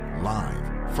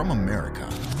Live from America,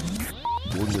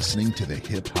 you're listening to the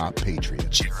Hip Hop Patriot,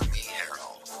 Jeremy Harrell.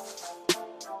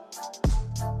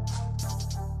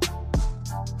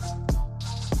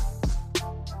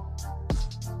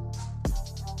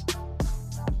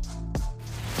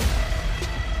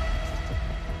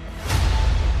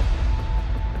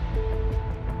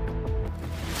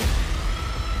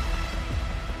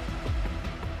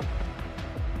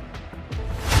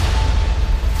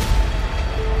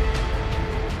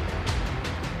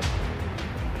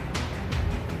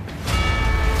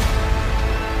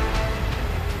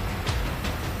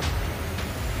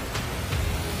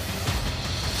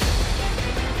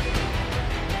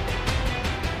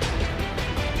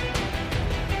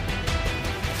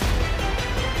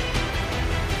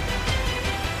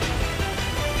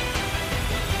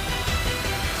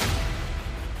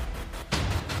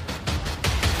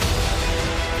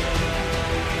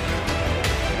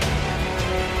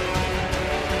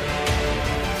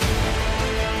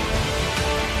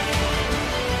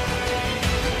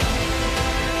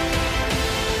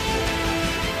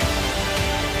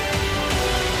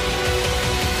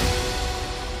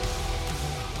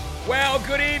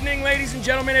 Ladies and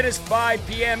gentlemen, it is 5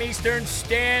 p.m. Eastern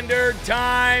Standard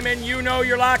Time, and you know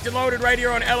you're locked and loaded right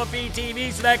here on LFE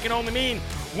TV, so that can only mean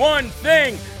one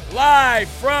thing: live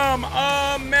from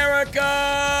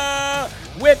America,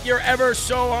 with your ever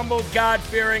so humble,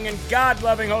 God-fearing, and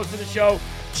God-loving host of the show,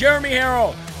 Jeremy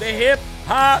Harrell, the Hip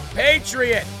Hop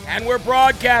Patriot, and we're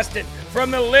broadcasting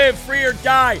from the Live Free or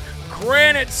Die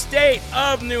Granite State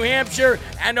of New Hampshire,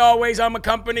 and always I'm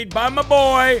accompanied by my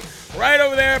boy, right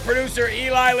over there, producer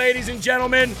Eli, ladies and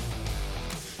gentlemen,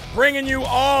 bringing you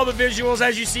all the visuals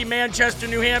as you see Manchester,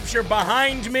 New Hampshire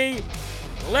behind me.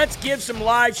 Let's give some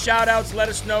live shout-outs. Let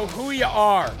us know who you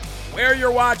are, where you're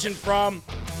watching from,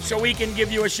 so we can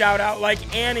give you a shout-out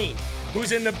like Annie,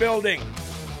 who's in the building.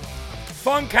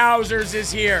 Funkhausers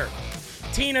is here.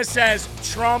 Tina says,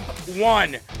 Trump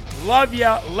won. Love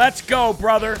ya. Let's go,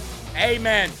 brother.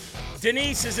 Amen.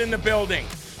 Denise is in the building.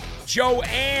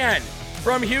 Joanne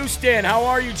from Houston. How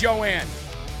are you, Joanne?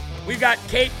 We've got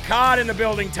Cape Cod in the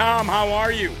building. Tom, how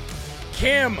are you?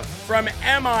 Kim from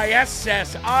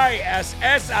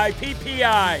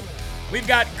MISSISSIPPI. We've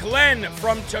got Glenn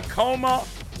from Tacoma,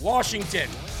 Washington.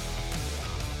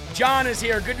 John is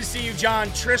here. Good to see you, John.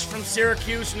 Trish from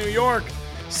Syracuse, New York.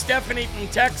 Stephanie from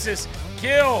Texas.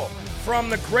 Gil from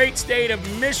the great state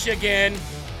of Michigan.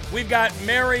 We've got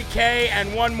Mary Kay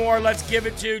and one more. Let's give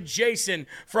it to Jason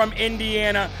from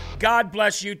Indiana. God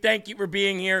bless you. Thank you for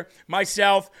being here.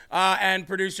 Myself and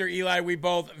producer Eli, we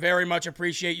both very much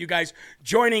appreciate you guys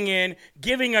joining in,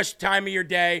 giving us time of your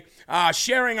day,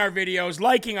 sharing our videos,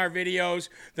 liking our videos,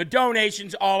 the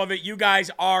donations, all of it. You guys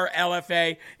are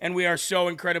LFA, and we are so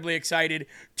incredibly excited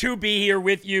to be here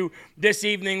with you this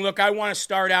evening. Look, I want to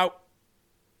start out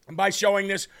by showing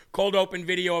this cold open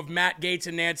video of Matt Gaetz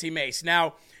and Nancy Mace.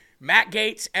 Now, Matt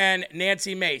Gaetz and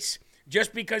Nancy Mace,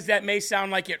 just because that may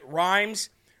sound like it rhymes,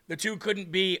 the two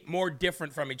couldn't be more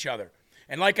different from each other.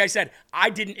 And like I said, I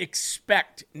didn't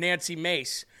expect Nancy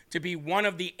Mace to be one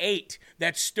of the 8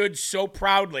 that stood so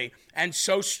proudly and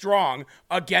so strong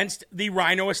against the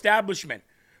RINO establishment.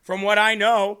 From what I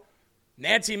know,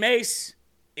 Nancy Mace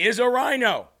is a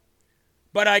RINO.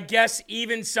 But I guess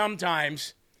even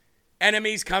sometimes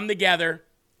enemies come together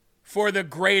for the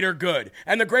greater good.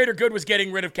 And the greater good was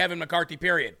getting rid of Kevin McCarthy,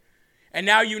 period. And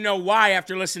now you know why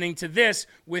after listening to this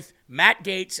with Matt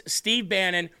Gaetz, Steve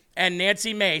Bannon, and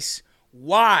Nancy Mace,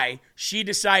 why she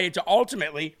decided to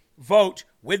ultimately vote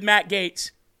with Matt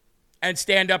Gaetz and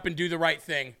stand up and do the right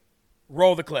thing.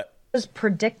 Roll the clip. It was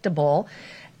predictable.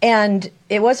 And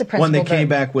it was a principle. When they came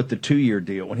back with the 2-year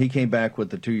deal, when he came back with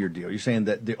the 2-year deal, you're saying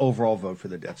that the overall vote for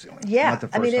the debt ceiling. Yeah, not the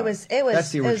first I mean, time. it was. That's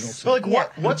the original. But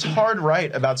like, what's hard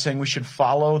right about saying we should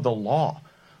follow the law?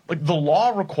 Like, the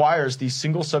law requires these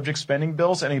single subject spending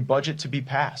bills and a budget to be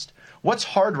passed. What's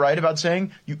hard right about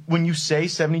saying when you say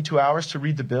 72 hours to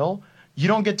read the bill, you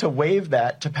don't get to waive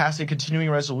that to pass a continuing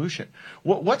resolution?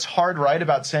 What's hard right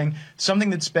about saying something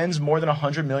that spends more than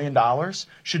 $100 million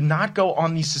should not go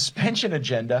on the suspension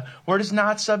agenda where it is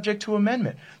not subject to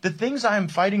amendment? The things I am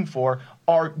fighting for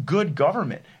are good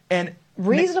government and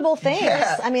reasonable things.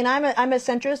 Yeah. I mean, I'm a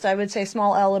centrist. I would say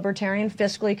small L libertarian,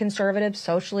 fiscally conservative,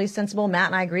 socially sensible. Matt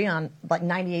and I agree on like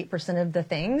 98% of the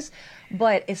things,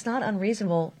 but it's not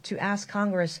unreasonable to ask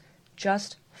Congress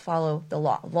just follow the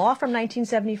law. Law from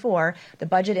 1974, the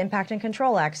Budget Impact and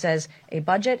Control Act, says a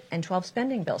budget and 12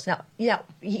 spending bills. Now,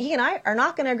 he and I are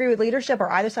not going to agree with leadership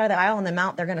or either side of the aisle on the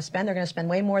amount they're going to spend. They're going to spend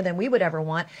way more than we would ever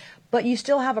want. But you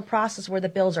still have a process where the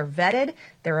bills are vetted,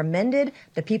 they're amended,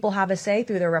 the people have a say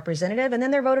through their representative, and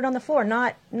then they're voted on the floor,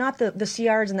 not the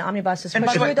CRs and the omnibuses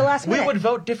pushed through the last minute. We would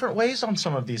vote different ways on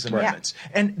some of these amendments.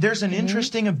 Yeah. And there's an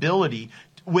interesting ability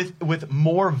with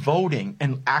more voting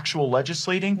and actual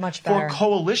legislating for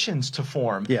coalitions to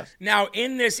form. Yes. Now,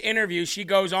 in this interview, she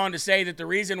goes on to say that the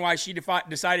reason why she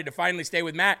decided to finally stay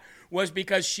with Matt was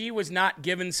because she was not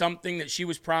given something that she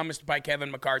was promised by Kevin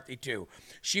McCarthy too.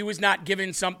 She was not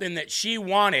given something that she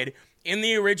wanted in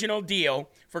the original deal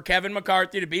for Kevin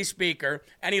McCarthy to be speaker,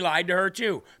 and he lied to her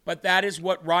too. But that is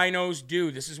what RINOs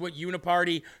do. This is what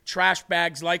uniparty trash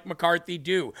bags like McCarthy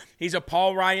do. He's a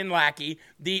Paul Ryan lackey.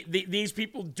 These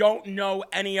people don't know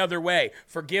any other way.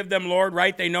 Forgive them, Lord,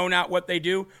 right? They know not what they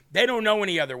do. They don't know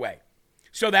any other way.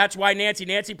 So that's why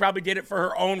Nancy probably did it for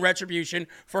her own retribution,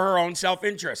 for her own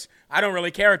self-interest. I don't really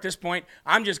care at this point.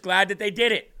 I'm just glad that they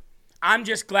did it.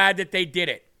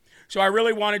 So I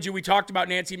really wanted we talked about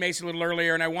Nancy Mace a little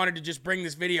earlier, and I wanted to just bring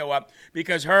this video up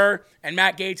because her and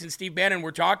Matt Gaetz and Steve Bannon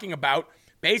were talking about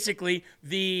basically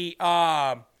the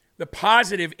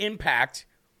positive impact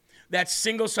that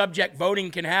single subject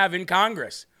voting can have in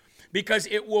Congress, because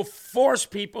it will force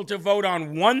people to vote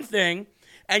on one thing,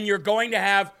 and you're going to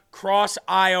have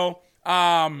cross-aisle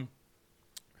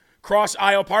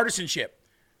partisanship.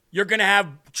 You're going to have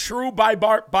true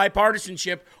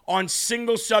bipartisanship on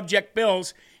single subject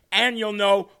bills, and you'll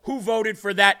know who voted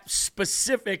for that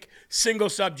specific single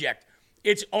subject.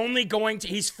 It's only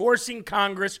he's forcing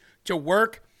Congress to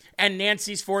work, and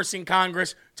Nancy's forcing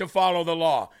Congress to follow the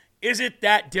law. Is it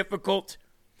that difficult?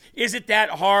 Is it that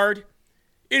hard?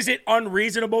 Is it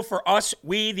unreasonable for us,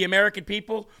 we, the American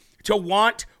people, to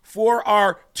want for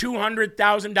our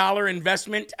 $200,000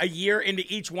 investment a year into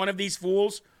each one of these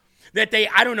fools that they,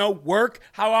 work?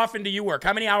 How often do you work?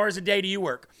 How many hours a day do you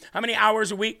work? How many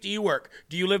hours a week do you work?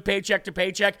 Do you live paycheck to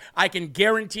paycheck? I can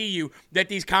guarantee you that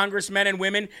these congressmen and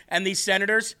women and these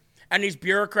senators and these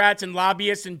bureaucrats and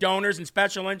lobbyists and donors and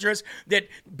special interests that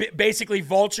basically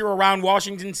vulture around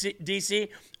Washington, D.C.,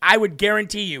 I would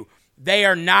guarantee you they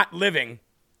are not living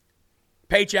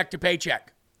paycheck to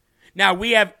paycheck. Now,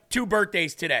 we have 2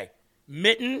 birthdays today,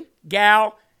 Mitten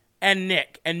Gal and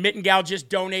Nick. And Mitten Gal just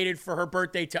donated for her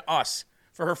birthday to us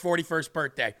for her 41st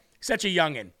birthday. Such a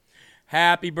youngin'.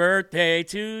 Happy birthday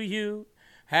to you.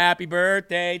 Happy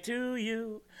birthday to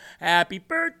you. Happy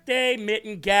birthday,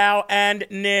 Mitten Gal and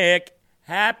Nick.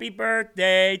 Happy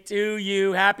birthday to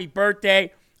you. Happy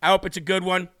birthday. I hope it's a good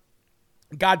one.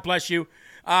 God bless you.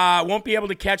 Won't be able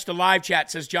to catch the live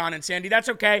chat, says John and Sandy. That's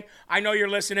okay. I know you're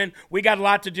listening. We got a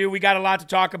lot to do. We got a lot to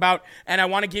talk about. And I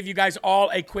want to give you guys all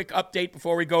a quick update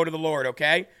before we go to the Lord,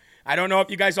 okay? I don't know if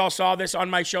you guys all saw this on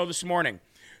my show this morning.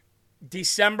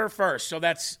 December 1st, so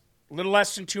that's a little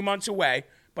less than 2 months away,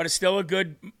 but it's still a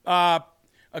good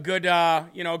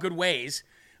ways.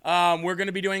 We're going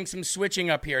to be doing some switching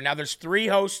up here. Now, there's 3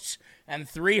 hosts and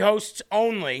 3 hosts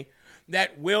only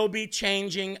that will be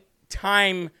changing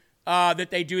time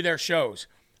that they do their shows.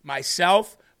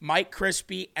 Myself, Mike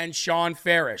Crispy, and Sean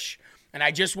Farish. And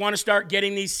I just want to start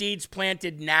getting these seeds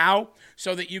planted now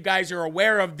so that you guys are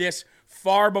aware of this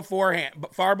far before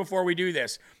we do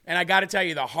this. And I got to tell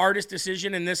you, the hardest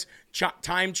decision in this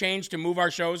time change to move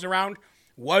our shows around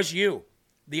was you,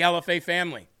 the LFA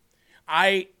family.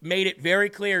 I made it very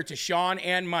clear to Sean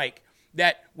and Mike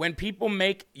that when people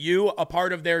make you a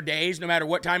part of their days, no matter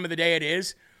what time of the day it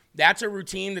is, that's a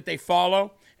routine that they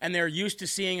follow, and they're used to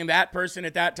seeing that person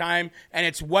at that time, and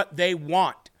it's what they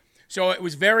want. So it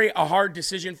was a hard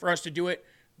decision for us to do it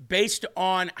based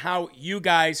on how you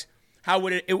guys,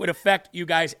 it would affect you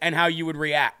guys and how you would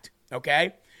react,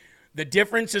 okay? The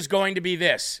difference is going to be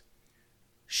this.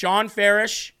 Sean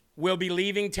Farish will be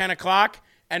leaving 10 o'clock,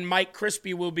 and Mike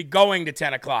Crispy will be going to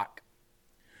 10 o'clock.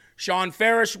 Sean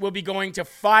Farish will be going to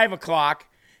 5 o'clock,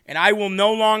 and I will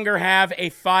no longer have a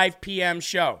 5 p.m.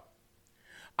 show.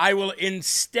 I will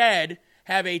instead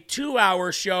have a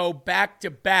 2-hour show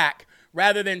back-to-back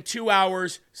rather than 2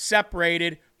 hours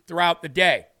separated throughout the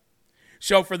day.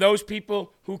 So for those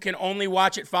people who can only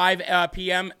watch at 5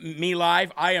 p.m. me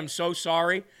live, I am so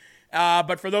sorry.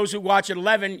 But for those who watch at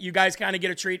 11, you guys kind of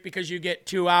get a treat because you get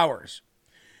 2 hours.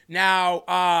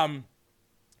 Now,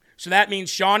 so that means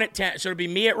Sean at 10. So it'll be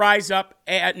me at Rise Up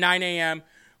at 9 a.m.,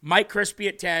 Mike Crispy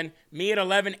at 10, me at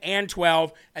 11 and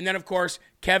 12, and then, of course,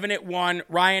 Kevin at 1,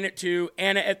 Ryan at 2,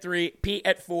 Anna at 3, Pete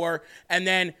at 4, and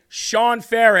then Sean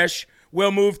Farish will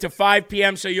move to 5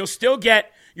 p.m., so you'll still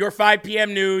get your 5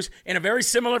 p.m. news in a very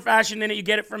similar fashion than you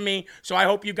get it from me. So I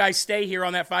hope you guys stay here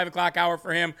on that 5 o'clock hour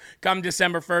for him come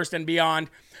December 1st and beyond.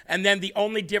 And then the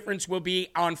only difference will be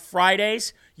on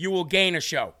Fridays, you will gain a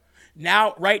show.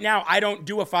 Now, right now, I don't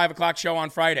do a 5 o'clock show on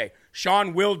Friday.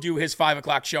 Sean will do his 5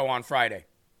 o'clock show on Friday.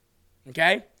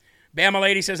 Okay? Bama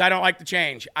Lady says, I don't like the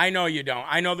change. I know you don't.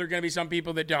 I know there are going to be some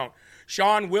people that don't.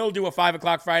 Sean will do a 5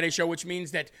 o'clock Friday show, which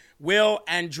means that Will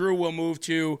and Drew will move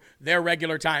to their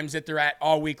regular times that they're at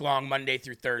all week long, Monday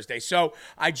through Thursday. So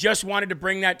I just wanted to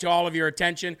bring that to all of your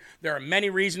attention. There are many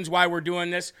reasons why we're doing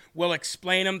this. We'll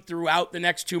explain them throughout the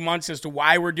next 2 months as to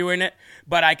why we're doing it.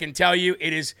 But I can tell you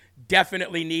it is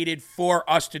definitely needed for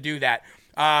us to do that.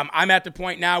 I'm at the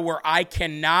point now where I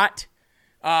cannot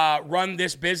run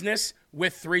this business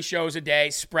with 3 shows a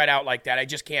day spread out like that. I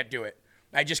just can't do it.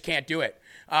 I just can't do it.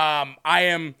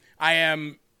 I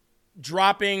am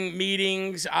dropping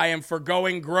meetings. I am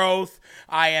forgoing growth.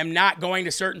 I am not going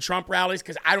to certain Trump rallies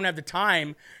because I don't have the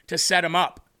time to set them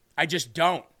up. I just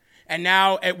don't. And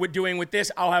now with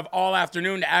this, I'll have all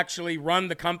afternoon to actually run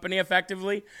the company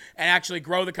effectively and actually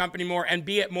grow the company more and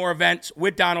be at more events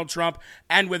with Donald Trump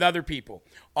and with other people.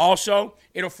 Also,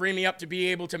 it'll free me up to be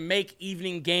able to make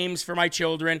evening games for my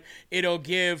children. It'll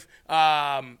give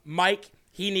Mike...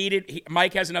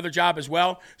 Mike has another job as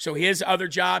well, so his other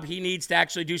job, he needs to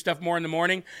actually do stuff more in the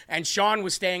morning, and Sean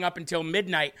was staying up until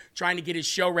midnight trying to get his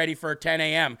show ready for 10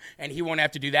 a.m., and he won't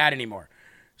have to do that anymore.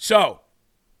 So,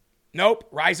 nope,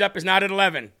 Rise Up is not at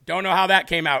 11. Don't know how that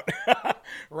came out.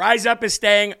 Rise Up is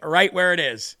staying right where it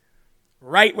is.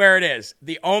 Right where it is.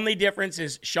 The only difference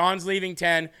is Sean's leaving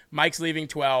 10, Mike's leaving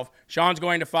 12. Sean's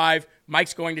going to 5,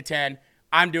 Mike's going to 10.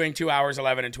 I'm doing 2 hours,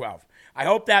 11 and 12. I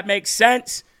hope that makes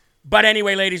sense. But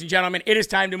anyway, ladies and gentlemen, it is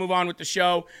time to move on with the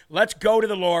show. Let's go to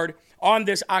the Lord on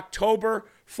this October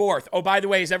 4th. Oh, by the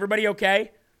way, is everybody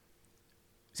okay?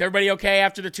 Is everybody okay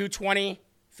after the 220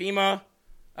 FEMA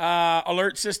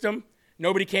alert system?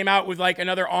 Nobody came out with like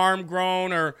another arm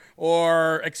grown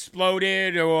or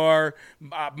exploded or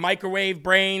microwave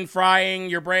brain frying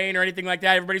your brain or anything like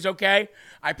that? Everybody's okay?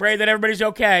 I pray that everybody's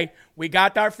okay. We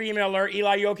got our FEMA alert.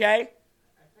 Eli, you okay?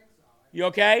 I think so. You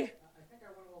okay?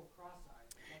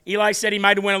 Eli said he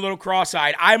might have went a little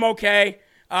cross-eyed. I'm okay.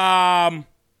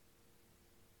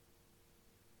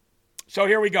 So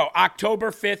here we go. October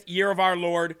 5th, year of our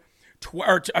Lord,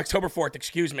 October 4th,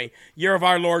 excuse me, year of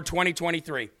our Lord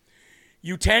 2023.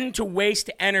 You tend to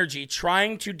waste energy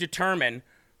trying to determine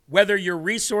whether your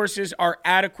resources are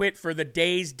adequate for the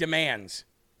day's demands.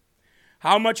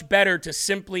 How much better to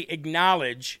simply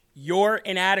acknowledge your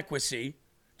inadequacy,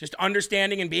 just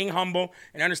understanding and being humble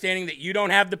and understanding that you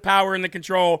don't have the power and the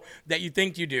control that you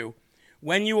think you do.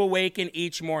 When you awaken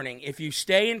each morning, if you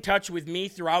stay in touch with me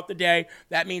throughout the day,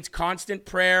 that means constant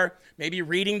prayer, maybe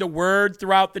reading the word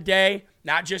throughout the day,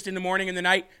 not just in the morning and the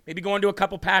night, maybe going to a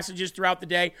couple passages throughout the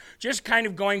day, just kind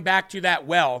of going back to that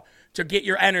well to get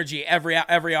your energy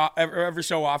every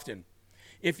so often.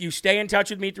 If you stay in touch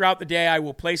with me throughout the day, I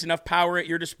will place enough power at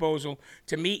your disposal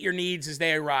to meet your needs as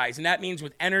they arise. And that means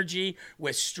with energy,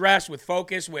 with stress, with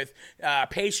focus, with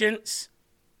patience.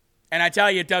 And I tell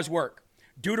you, it does work.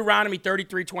 Deuteronomy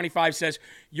 33:25 says,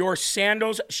 your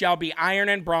sandals shall be iron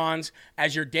and bronze,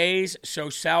 as your days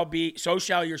so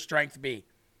shall your strength be.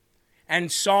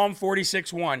 And Psalm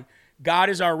 46:1, God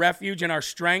is our refuge and our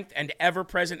strength and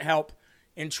ever-present help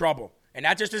in trouble. And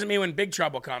that just doesn't mean when big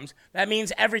trouble comes. That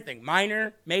means everything,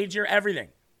 minor, major, everything.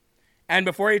 And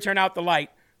before you turn out the light,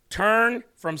 turn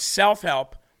from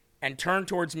self-help and turn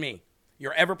towards me,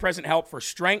 your ever-present help for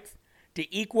strength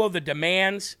to equal the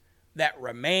demands that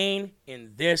remain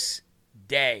in this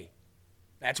day.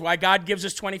 That's why God gives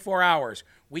us 24 hours.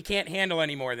 We can't handle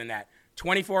any more than that.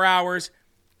 24 hours,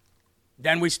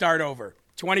 then we start over.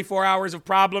 24 hours of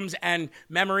problems and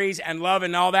memories and love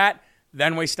and all that,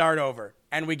 then we start over.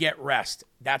 And we get rest.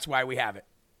 That's why we have it.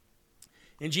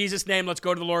 In Jesus' name, let's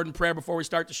go to the Lord in prayer before we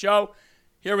start the show.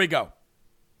 Here we go.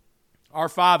 Our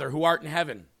Father, who art in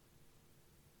heaven,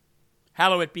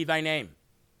 hallowed be thy name.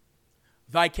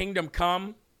 Thy kingdom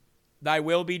come, thy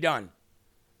will be done,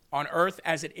 on earth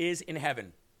as it is in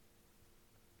heaven.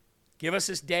 Give us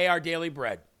this day our daily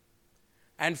bread,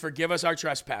 and forgive us our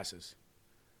trespasses,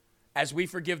 as we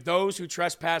forgive those who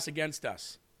trespass against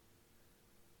us.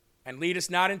 And lead us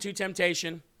not into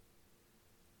temptation,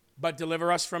 but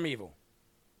deliver us from evil.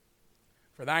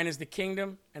 For thine is the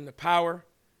kingdom and the power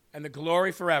and the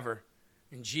glory forever.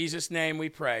 In Jesus' name we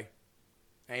pray.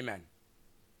 Amen.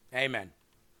 Amen.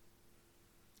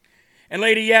 And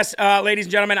ladies and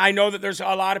gentlemen, I know that there's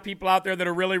a lot of people out there that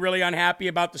are really, really unhappy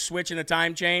about the switch and the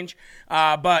time change.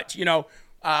 But,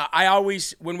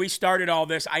 when we started all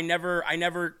this, I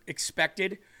never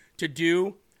expected to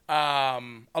do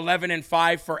 11 and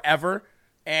 5 forever.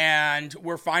 And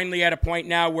we're finally at a point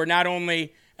now where not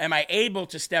only am I able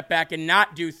to step back and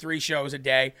not do 3 shows a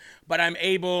day, but I'm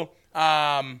able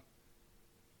to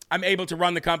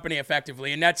run the company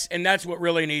effectively. And that's what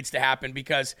really needs to happen,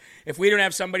 because if we don't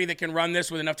have somebody that can run this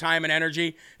with enough time and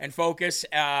energy and focus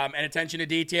and attention to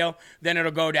detail, then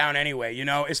it'll go down anyway,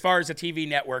 as far as the TV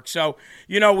network. So,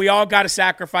 we all got to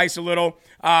sacrifice a little.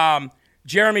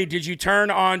 Jeremy, did you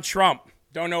turn on Trump?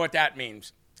 Don't know what that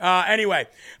means. Anyway,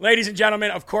 ladies and gentlemen,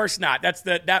 of course not.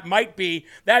 That might be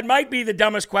the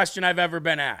dumbest question I've ever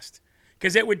been asked,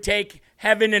 because it would take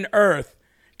heaven and earth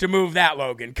to move that,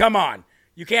 Logan. Come on.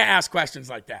 You can't ask questions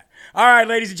like that. All right,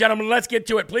 ladies and gentlemen, let's get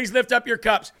to it. Please lift up your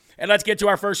cups, and let's get to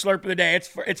our first slurp of the day.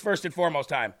 It's first and foremost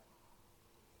time.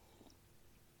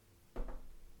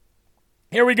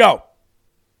 Here we go.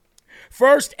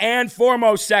 First and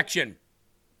foremost section.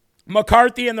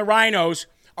 McCarthy and the RINOs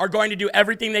are going to do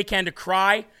everything they can to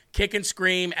cry, kick and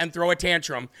scream, and throw a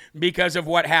tantrum because of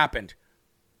what happened.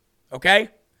 Okay?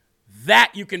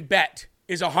 That, you can bet,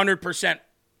 is 100%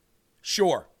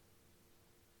 sure.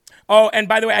 Oh, and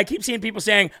by the way, I keep seeing people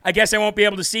saying, I guess I won't be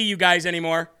able to see you guys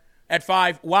anymore at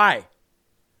 5. Why?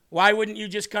 Why wouldn't you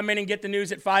just come in and get the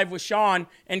news at 5 with Sean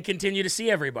and continue to see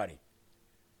everybody?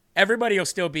 Everybody will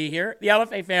still be here. The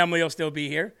LFA family will still be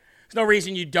here. There's no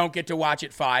reason you don't get to watch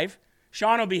at 5.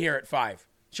 Sean will be here at 5.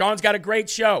 Sean's got a great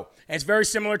show, and it's very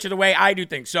similar to the way I do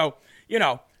things. So,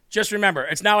 just remember,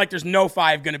 it's not like there's no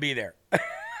 5 going to be there.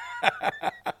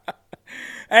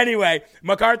 Anyway,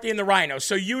 McCarthy and the RINOs.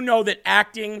 So that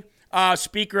acting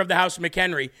Speaker of the House,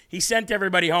 McHenry, he sent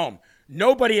everybody home.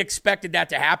 Nobody expected that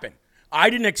to happen. I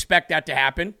didn't expect that to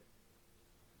happen.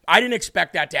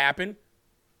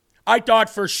 I thought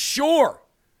for sure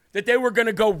that they were going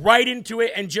to go right into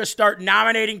it and just start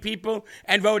nominating people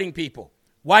and voting people.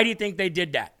 Why do you think they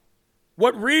did that?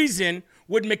 What reason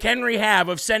would McHenry have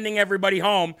of sending everybody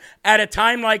home at a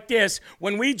time like this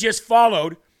when we just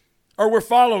following,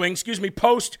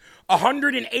 post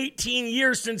 118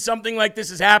 years since something like this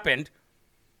has happened,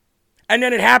 and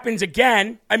then it happens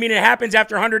again? I mean, it happens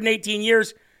after 118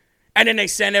 years, and then they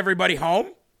send everybody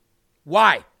home?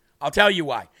 Why? I'll tell you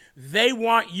why. They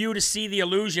want you to see the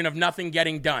illusion of nothing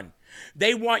getting done.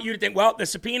 They want you to think, well, the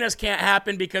subpoenas can't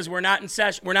happen because we're not in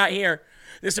session, we're not here.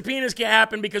 The subpoenas can't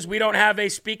happen because we don't have a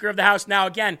Speaker of the House. Now,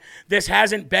 again, this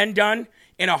hasn't been done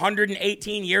in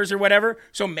 118 years or whatever,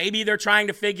 so maybe they're trying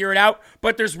to figure it out,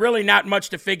 but there's really not much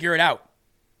to figure it out.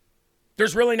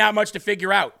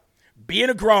 Being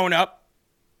a grown-up,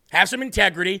 have some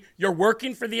integrity. You're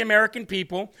working for the American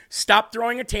people. Stop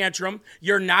throwing a tantrum.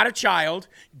 You're not a child.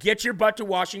 Get your butt to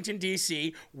Washington,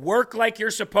 D.C. Work like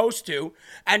you're supposed to.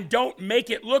 And don't make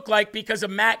it look like because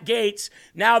of Matt Gaetz,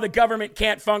 now the government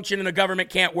can't function and the government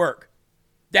can't work.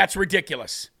 That's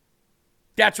ridiculous.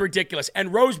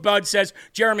 And Rosebud says,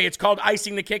 Jeremy, it's called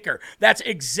icing the kicker. That's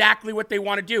exactly what they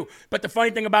want to do. But the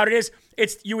funny thing about it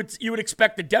is, you would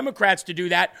expect the Democrats to do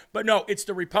that, but no, it's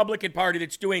the Republican Party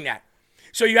that's doing that.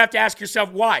 So you have to ask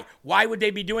yourself why. Why would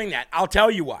they be doing that? I'll tell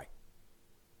you why.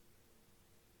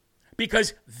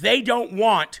 Because they don't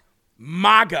want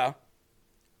MAGA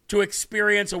to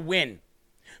experience a win.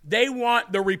 They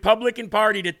want the Republican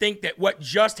Party to think that what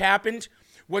just happened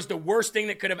was the worst thing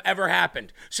that could have ever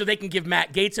happened. So they can give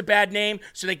Matt Gaetz a bad name,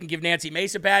 so they can give Nancy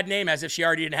Mace a bad name, as if she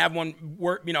already didn't have one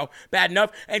bad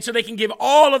enough. And so they can give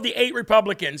all of the 8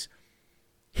 Republicans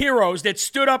heroes that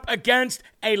stood up against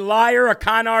a liar, a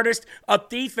con artist, a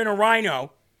thief, and a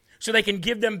RINO, so they can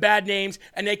give them bad names,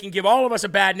 and they can give all of us a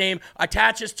bad name,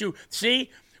 attach us to, see,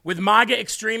 with MAGA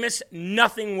extremists,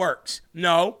 nothing works.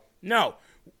 No.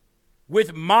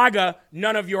 With MAGA,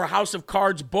 none of your House of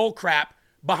Cards bullcrap,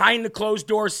 behind the closed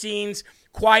door scenes,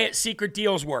 quiet secret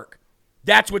deals work.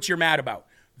 That's what you're mad about.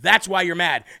 That's why you're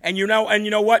mad. And you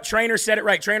know what? Trainer said it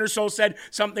right. Trainer Soul said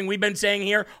something we've been saying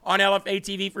here on LFA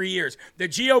TV for years. The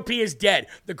GOP is dead.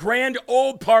 The grand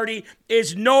old party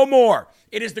is no more.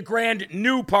 It is the grand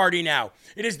new party now.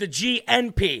 It is the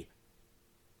GNP.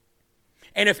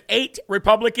 And if 8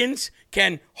 Republicans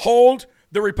can hold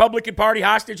the Republican Party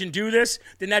hostage and do this,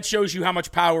 then that shows you how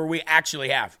much power we actually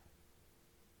have.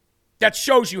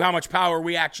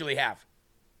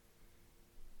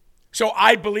 So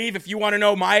I believe, if you want to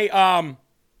know my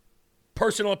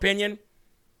personal opinion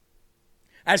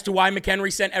as to why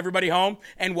McHenry sent everybody home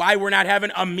and why we're not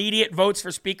having immediate votes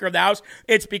for Speaker of the House,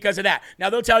 it's because of that. Now,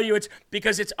 they'll tell you it's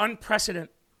because it's unprecedented.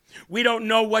 We don't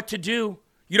know what to do.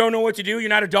 You don't know what to do. You're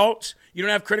not adults. You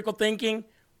don't have critical thinking.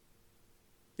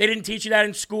 They didn't teach you that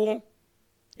in school.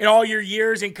 in all your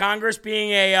years in Congress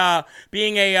being a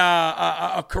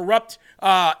corrupt,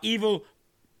 evil,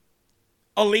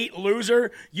 elite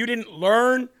loser? You didn't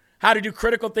learn how to do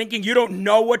critical thinking? You don't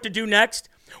know what to do next?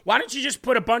 Why don't you just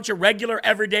put a bunch of regular,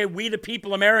 everyday, we the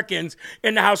people Americans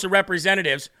in the House of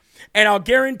Representatives, and I'll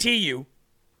guarantee you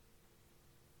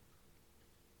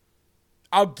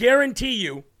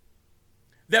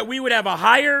that we would have a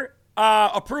higher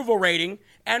approval rating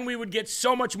and we would get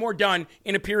so much more done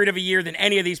in a period of a year than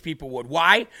any of these people would.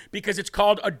 Why? Because it's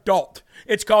called adult.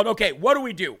 It's called, okay, what do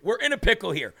we do? We're in a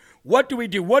pickle here. What do we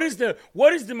do? What is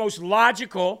the most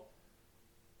logical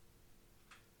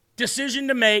decision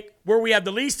to make where we have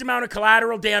the least amount of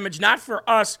collateral damage, not for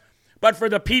us, but for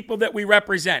the people that we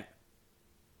represent?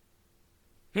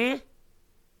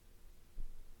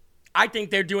 I think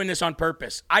they're doing this on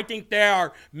purpose. I think they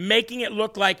are making it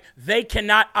look like they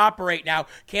cannot operate now.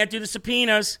 Can't do the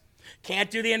subpoenas. Can't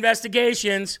do the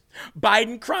investigations.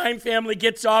 Biden crime family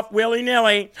gets off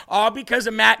willy-nilly, all because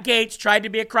of Matt Gaetz tried to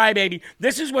be a crybaby.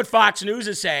 This is what Fox News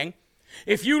is saying.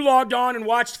 If you logged on and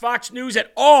watched Fox News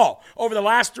at all over the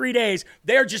last 3 days,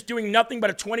 they're just doing nothing but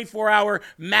a 24-hour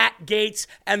Matt Gaetz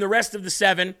and the rest of the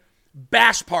 7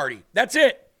 bash party. That's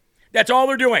it. That's all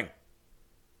they're doing.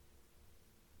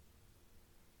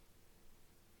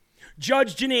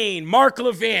 Judge Jeanine, Mark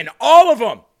Levin, all of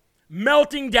them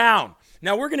melting down.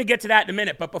 Now, we're going to get to that in a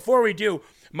minute, but before we do,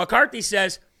 McCarthy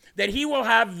says that he will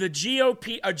have a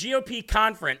GOP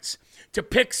conference to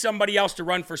pick somebody else to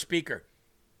run for speaker.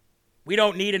 We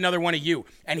don't need another one of you.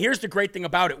 And here's the great thing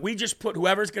about it. We just put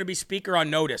whoever's going to be speaker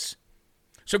on notice.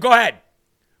 So go ahead.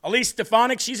 Elise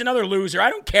Stefanik, she's another loser.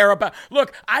 I don't care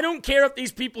if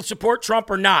these people support Trump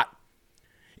or not.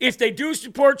 If they do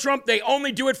support Trump, they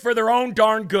only do it for their own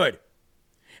darn good.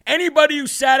 Anybody who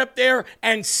sat up there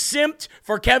and simped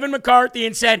for Kevin McCarthy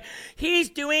and said, he's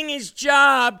doing his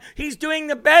job, he's doing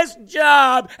the best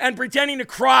job, and pretending to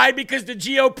cry because the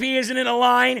GOP isn't in a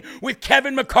line with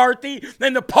Kevin McCarthy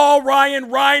and the Paul Ryan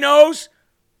RINOs,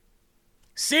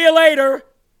 see you later.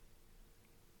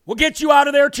 We'll get you out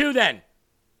of there too then.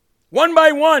 One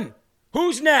by one.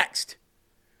 Who's next?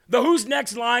 The who's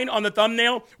next line on the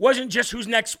thumbnail wasn't just who's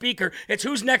next speaker. It's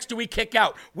who's next do we kick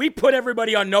out. We put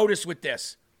everybody on notice with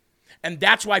this. And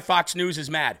that's why Fox News is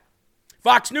mad.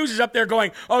 Fox News is up there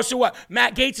going, oh, so what?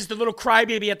 Matt Gaetz is the little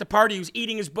crybaby at the party who's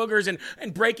eating his boogers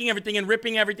and breaking everything and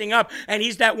ripping everything up. And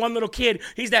he's that one little kid.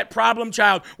 He's that problem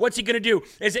child. What's he going to do?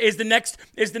 Is the next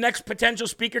potential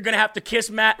speaker going to have to kiss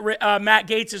Matt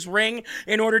Gaetz's ring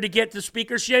in order to get the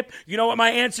speakership? You know what my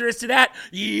answer is to that?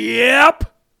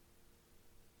 Yep.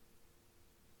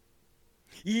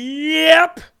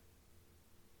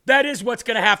 That is what's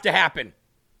going to happen.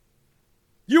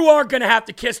 You are going to have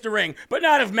to kiss the ring, but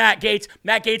not of Matt Gaetz.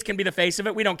 Matt Gaetz can be the face of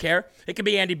it. We don't care. It could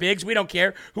be Andy Biggs. We don't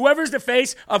care. Whoever's the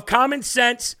face of common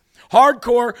sense,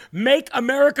 hardcore, make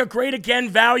America great again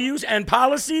values and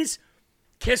policies,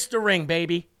 kiss the ring,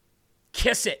 baby.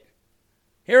 Kiss it.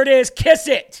 Here it is. Kiss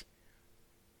it.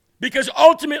 Because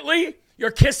ultimately,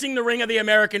 you're kissing the ring of the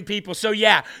American people. So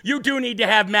yeah, you do need to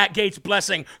have Matt Gaetz'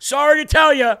 blessing. Sorry to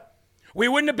tell you, we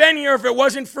wouldn't have been here if it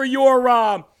wasn't for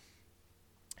your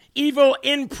evil,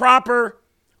 improper,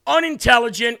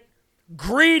 unintelligent,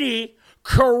 greedy,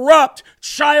 corrupt,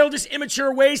 childish,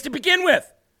 immature ways to begin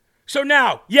with. So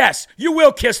now, yes, you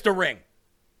will kiss the ring.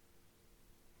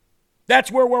 That's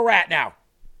where we're at now.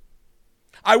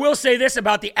 I will say this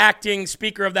about the acting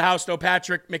Speaker of the House, though,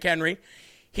 Patrick McHenry.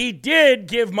 He did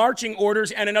give marching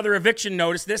orders and another eviction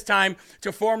notice, this time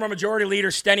to former Majority Leader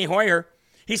Steny Hoyer.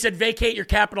 He said, vacate your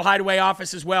Capitol Hideaway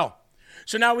office as well.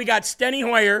 So now we got Steny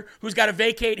Hoyer, who's got to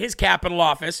vacate his Capitol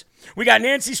office. We got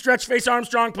Nancy Stretchface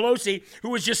Armstrong Pelosi, who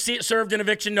was just served an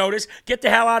eviction notice. Get the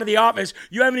hell out of the office.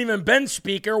 You haven't even been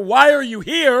Speaker. Why are you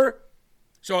here?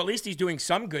 So at least he's doing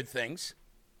some good things.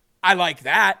 I like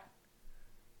that.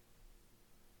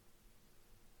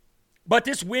 But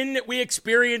this win that we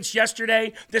experienced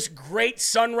yesterday, this great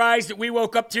sunrise that we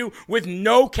woke up to with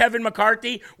no Kevin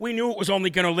McCarthy, we knew it was only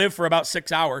going to live for about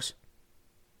 6 hours.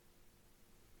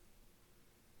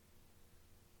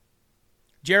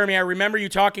 Jeremy, I remember you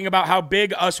talking about how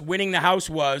big us winning the House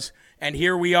was, and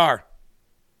here we are.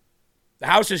 The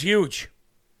House is huge.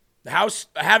 The House,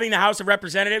 having the House of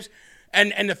Representatives,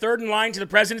 and the third in line to the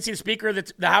presidency, the Speaker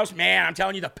of the House, man, I'm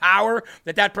telling you, the power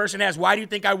that person has. Why do you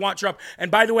think I want Trump?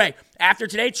 And by the way, after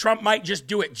today, Trump might just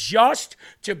do it just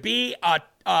to be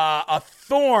a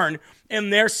thorn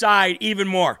in their side even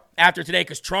more after today,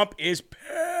 because Trump is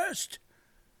pissed.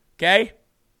 Okay?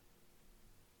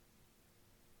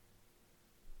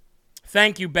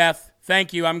 Thank you, Beth.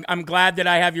 Thank you. I'm glad that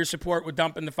I have your support with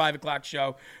dumping the 5 o'clock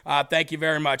show. Thank you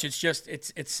very much. It's just,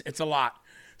 it's a lot.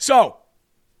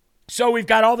 So we've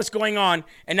got all this going on,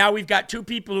 and now we've got two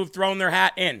people who've thrown their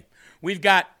hat in. We've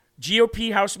got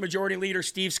GOP House Majority Leader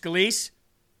Steve Scalise,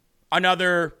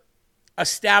 another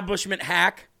establishment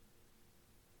hack.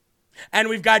 And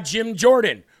we've got Jim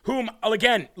Jordan, whom,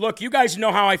 again, look, you guys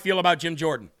know how I feel about Jim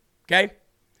Jordan, okay?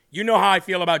 You know how I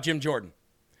feel about Jim Jordan.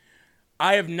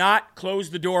 I have not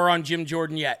closed the door on Jim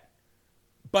Jordan yet,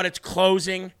 but it's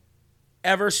closing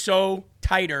ever so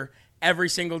tighter every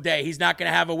single day. He's not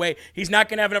going to have a way. He's not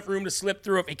going to have enough room to slip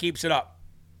through if he keeps it up.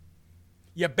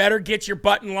 You better get your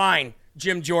butt in line,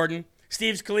 Jim Jordan.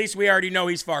 Steve Scalise, we already know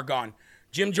he's far gone.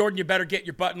 Jim Jordan, you better get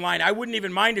your butt in line. I wouldn't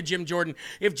even mind a Jim Jordan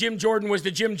if Jim Jordan was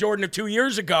the Jim Jordan of 2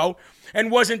 years ago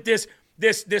and wasn't this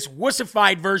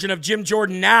wussified version of Jim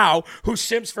Jordan now who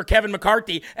simps for Kevin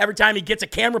McCarthy every time he gets a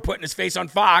camera put in his face on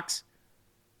Fox.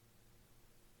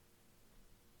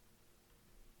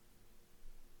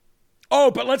 Oh,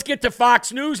 but let's get to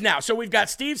Fox News now. So we've got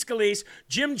Steve Scalise,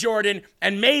 Jim Jordan,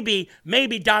 and maybe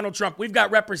Donald Trump. We've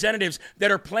got representatives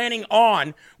that are planning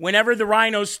on, whenever the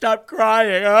RINOs stop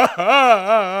crying,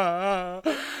 I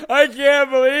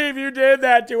can't believe you did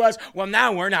that to us. Well,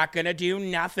 now we're not going to do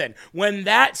nothing. When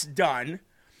that's done,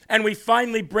 and we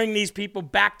finally bring these people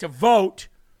back to vote,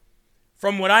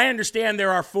 from what I understand,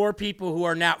 there are 4 people who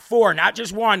are now, 4, not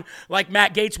just one, like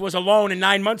Matt Gaetz was alone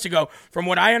 9 months ago. From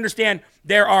what I understand,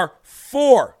 there are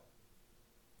 4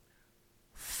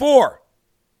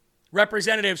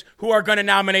 representatives who are going to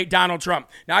nominate Donald Trump.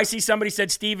 Now, I see somebody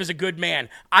said Steve is a good man.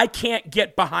 I can't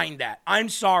get behind that. I'm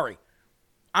sorry.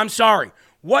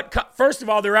 First of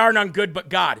all, there are none good but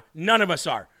God. None of us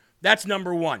are. That's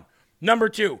number 1. Number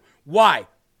 2, why?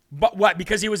 But what?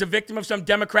 Because he was a victim of some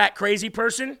Democrat crazy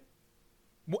person?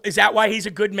 Is that why he's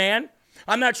a good man?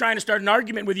 I'm not trying to start an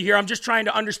argument with you here. I'm just trying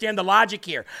to understand the logic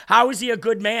here. How is he a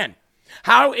good man?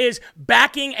 How is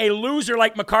backing a loser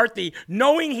like McCarthy,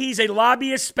 knowing he's a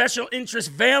lobbyist special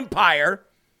interest vampire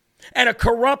and a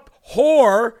corrupt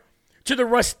whore to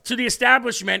the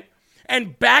establishment,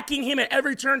 and backing him at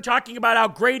every turn, talking about how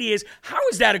great he is, how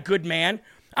is that a good man?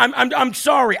 I'm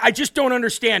sorry. I just don't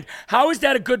understand. How is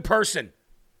that a good person?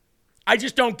 I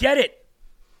just don't get it.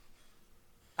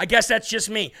 I guess that's just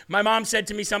me. My mom said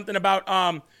to me something about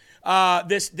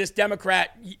this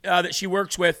Democrat that she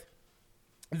works with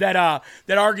that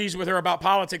argues with her about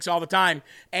politics all the time.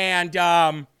 And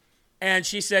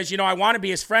she says, I want to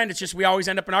be his friend. It's just we always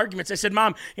end up in arguments. I said,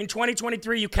 Mom, in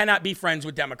 2023, you cannot be friends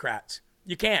with Democrats.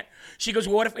 You can't. She goes,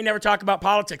 well, what if we never talk about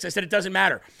politics? I said, it doesn't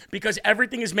matter because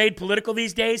everything is made political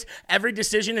these days. Every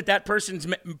decision that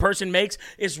person makes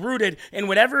is rooted in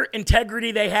whatever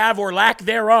integrity they have or lack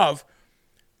thereof.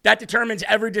 That determines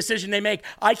every decision they make.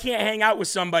 I can't hang out with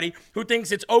somebody who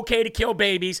thinks it's okay to kill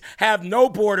babies, have no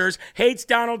borders, hates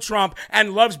Donald Trump,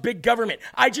 and loves big government.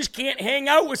 I just can't hang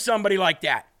out with somebody like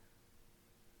that.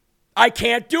 I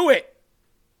can't do it.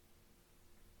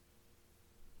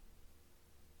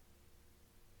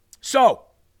 So,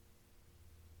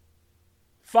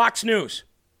 Fox News,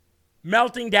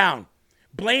 melting down,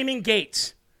 blaming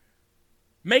Gaetz,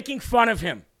 making fun of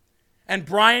him. And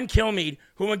Brian Kilmeade,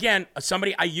 whom, again,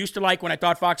 somebody I used to like when I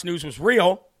thought Fox News was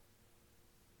real.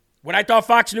 When I thought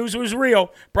Fox News was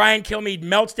real, Brian Kilmeade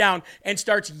melts down and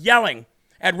starts yelling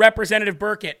at Representative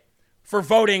Burkett for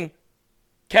voting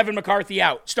Kevin McCarthy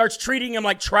out. Starts treating him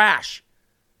like trash.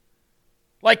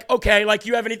 Like, okay, like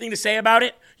you have anything to say about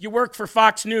it? You work for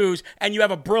Fox News and you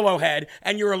have a Brillo head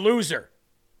and you're a loser.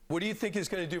 What do you think he's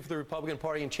going to do for the Republican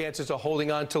Party and chances of holding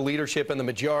on to leadership in the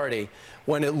majority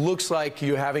when it looks like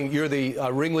you're the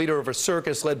ringleader of a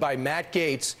circus led by Matt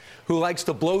Gaetz, who likes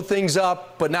to blow things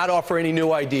up but not offer any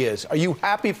new ideas? Are you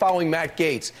happy following Matt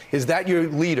Gaetz? Is that your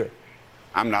leader?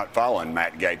 I'm not following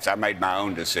Matt Gaetz. I made my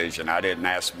own decision. I didn't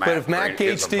ask Matt. But if Matt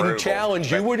Gaetz didn't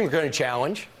challenge, you weren't going to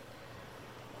challenge.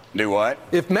 Do what?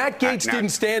 If Matt Gaetz didn't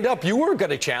stand up, you weren't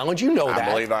going to challenge. You know that.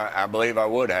 I believe I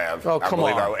would have. Oh, come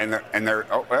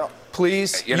on.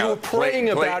 Please. You were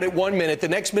praying about it 1 minute. The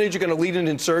next minute, you're going to lead an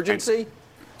insurgency?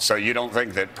 So you don't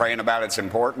think that praying about it's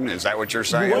important? Is that what you're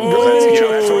saying?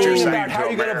 That's what you're saying. About how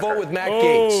you're going to vote with Matt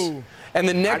Gaetz. And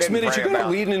the next minute, you're going to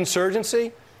lead an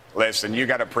insurgency? Listen, you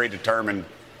got a predetermined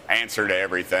answer to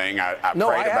everything. I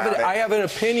have an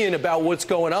opinion about what's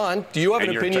going on. Do you have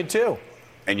an opinion, too?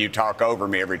 And you talk over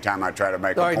me every time I try to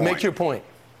make a point. All right, make your point.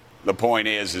 The point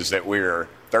is that we're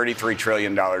 $33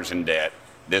 trillion in debt.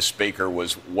 This speaker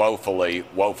was woefully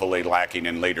lacking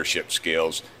in leadership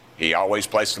skills. He always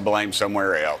placed the blame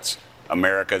somewhere else.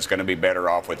 America is going to be better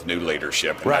off with new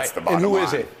leadership, and that's the bottom line. And who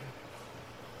is it?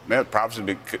 Well,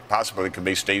 possibly could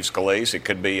be Steve Scalise. It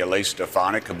could be Elise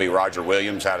Stefanik. It could be Roger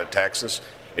Williams out of Texas.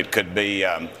 It could be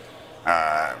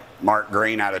Mark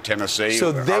Green out of Tennessee.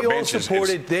 So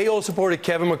they all supported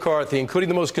Kevin McCarthy, including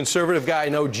the most conservative guy I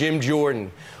know, Jim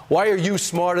Jordan. Why are you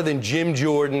smarter than Jim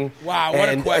Jordan? Wow, what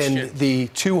a question. And the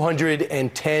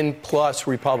 210-plus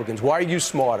Republicans? Why are you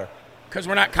smarter? Because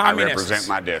we're not communists. I represent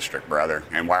my district, brother.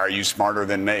 And why are you smarter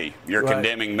than me? You're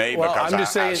condemning me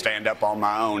because I stand up on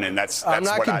my own, and that's I'm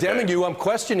not what condemning I do. you. I'm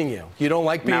questioning you. You don't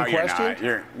like being questioned?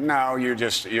 You're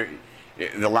just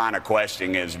the line of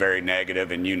questioning is very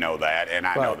negative, and you know that, and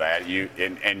I know that.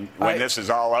 When this is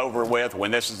all over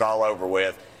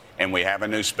with, and we have a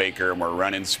new speaker and we're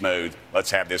running smooth, let's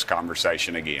have this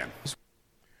conversation again.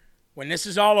 When this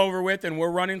is all over with and we're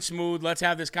running smooth, let's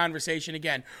have this conversation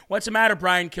again. What's the matter,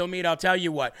 Brian Kilmeade? I'll tell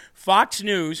you what. Fox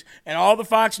News and all the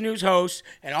Fox News hosts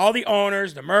and all the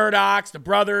owners, the Murdochs, the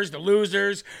brothers, the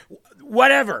losers,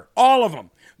 whatever, all of them,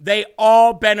 they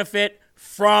all benefit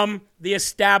from the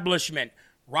establishment.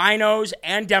 RINOs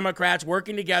and Democrats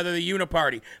working together, the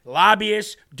uniparty.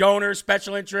 Lobbyists, donors,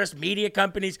 special interests, media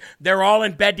companies, they're all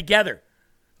in bed together.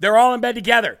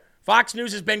 Fox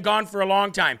News has been gone for a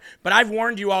long time, but I've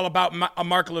warned you all about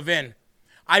Mark Levin.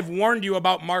 I've warned you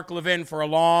about Mark Levin for a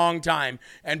long time,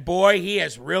 and boy, he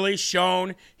has really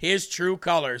shown his true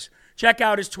colors. Check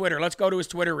out his Twitter. Let's go to his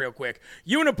Twitter real quick.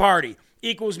 Uniparty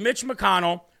equals Mitch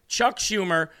McConnell, Chuck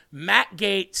Schumer, Matt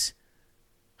Gaetz,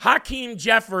 Hakeem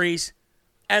Jeffries,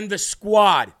 and the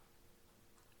squad.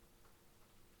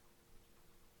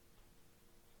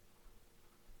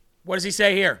 What does he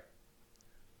say here?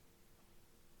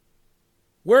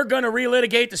 We're going to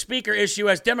relitigate the speaker issue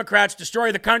as Democrats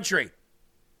destroy the country.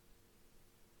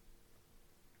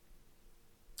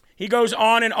 He goes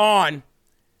on and on.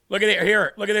 Look at it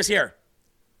here. Look at this here.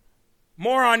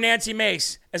 More on Nancy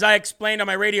Mace. As I explained on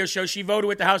my radio show, she voted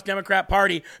with the House Democrat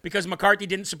Party because McCarthy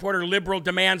didn't support her liberal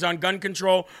demands on gun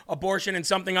control, abortion, and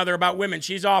something other about women.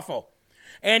 She's awful.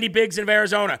 Andy Biggs of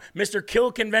Arizona, Mr.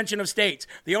 Kill Convention of States.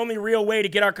 The only real way to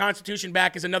get our Constitution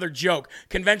back is another joke.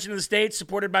 Convention of the States,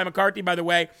 supported by McCarthy, by the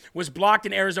way, was blocked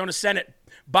in Arizona Senate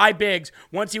by Biggs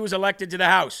once he was elected to the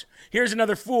House. Here's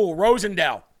another fool,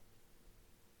 Rosendale.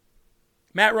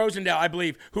 Matt Rosendale, I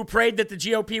believe, who prayed that the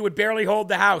GOP would barely hold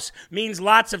the House, means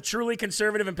lots of truly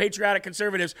conservative and patriotic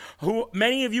conservatives, who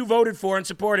many of you voted for and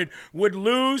supported, would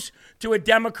lose to a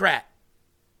Democrat.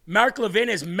 Mark Levin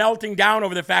is melting down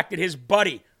over the fact that his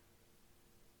buddy,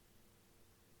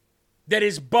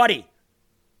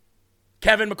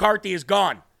 Kevin McCarthy, is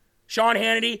gone. Sean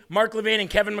Hannity, Mark Levin, and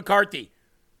Kevin McCarthy,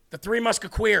 the three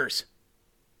musketeers.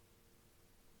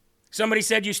 Somebody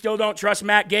said you still don't trust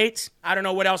Matt Gaetz. I don't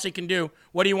know what else he can do.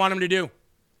 What do you want him to do?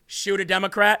 Shoot a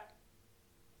Democrat?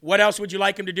 What else would you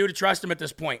like him to do to trust him at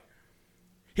this point?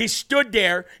 He stood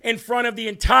there in front of the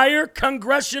entire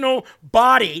congressional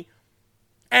body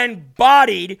and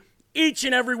bodied each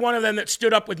and every one of them that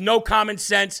stood up with no common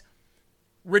sense,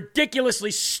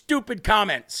 ridiculously stupid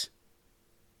comments.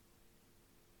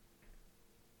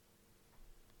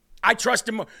 I trust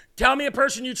him. Tell me a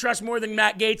person you trust more than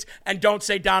Matt Gaetz, and don't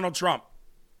say Donald Trump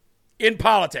in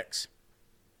politics.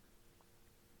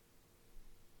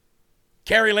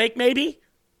 Kari Lake, maybe?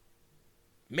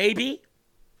 Maybe.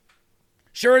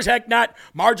 Sure as heck not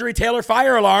Marjorie Taylor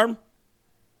Fire Alarm.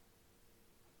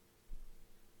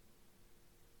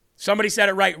 Somebody said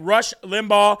it right. Rush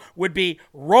Limbaugh would be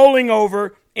rolling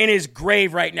over in his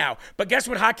grave right now. But guess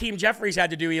what Hakeem Jeffries had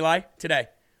to do, Eli, today?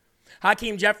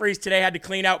 Hakeem Jeffries today had to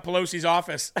clean out Pelosi's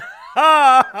office.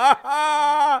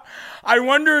 I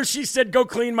wonder if she said, "Go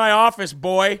clean my office,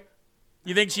 boy."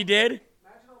 You think she did?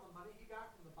 Imagine all the money he got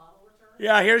from the bottle return.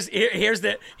 Yeah,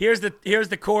 here's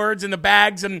the cords and the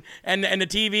bags and the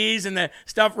TVs and the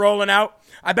stuff rolling out.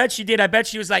 I bet she did. I bet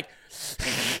she was like,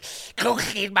 "Go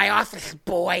clean my office,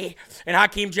 boy." And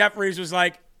Hakeem Jeffries was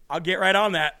like, "I'll get right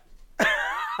on that."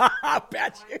 I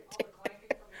bet you did.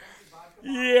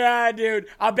 Yeah, dude.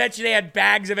 I'll bet you they had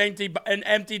bags of empty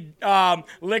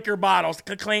liquor bottles.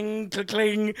 Cling,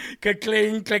 cling,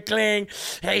 cling, cling.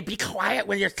 Hey, be quiet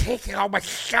when you're taking all my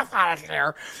stuff out of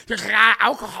there. There's a lot of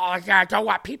alcohol in there. I don't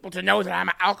want people to know that I'm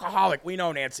an alcoholic. We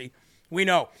know, Nancy. We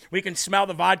know. We can smell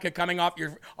the vodka coming off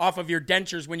of your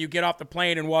dentures when you get off the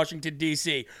plane in Washington,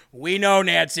 D.C. We know,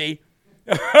 Nancy.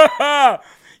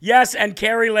 Yes, and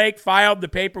Kari Lake filed the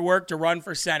paperwork to run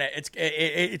for Senate.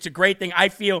 It's a great thing. I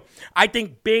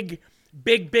think big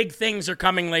things are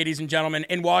coming, ladies and gentlemen,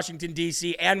 in Washington,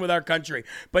 D.C. and with our country.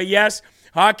 But yes,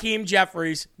 Hakeem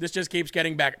Jeffries, this just keeps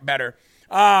getting better.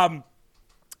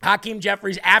 Hakeem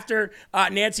Jeffries, after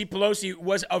Nancy Pelosi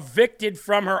was evicted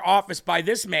from her office by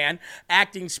this man,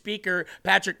 acting Speaker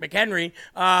Patrick McHenry,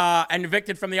 and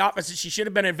evicted from the office that she should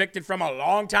have been evicted from a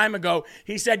long time ago,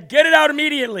 he said, get it out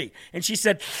immediately. And she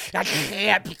said, I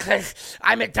can't because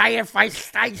I'm at Dianne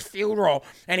Feinstein's funeral.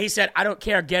 And he said, I don't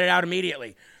care, get it out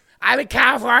immediately. I'm in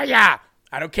California.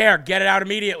 I don't care, get it out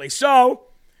immediately. So,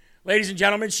 ladies and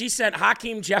gentlemen, she sent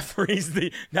Hakeem Jeffries,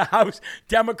 the House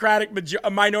Democratic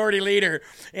minority leader,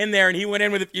 in there, and he went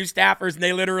in with a few staffers, and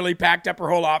they literally packed up her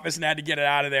whole office and had to get it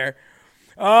out of there.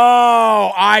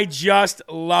 Oh, I just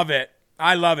love it.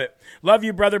 I love it. Love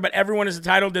you, brother, but everyone is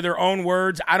entitled to their own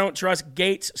words. I don't trust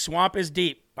Gaetz. Swamp is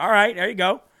deep. All right, there you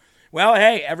go. Well,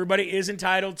 hey, everybody is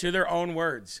entitled to their own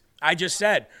words. I just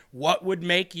said, what would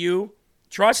make you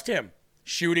trust him?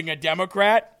 Shooting a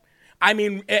Democrat? I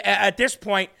mean, at this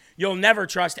point, you'll never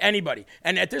trust anybody.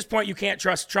 And at this point, you can't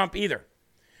trust Trump either.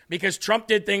 Because Trump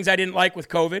did things I didn't like with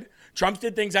COVID. Trump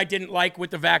did things I didn't like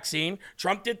with the vaccine.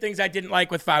 Trump did things I didn't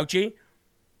like with Fauci.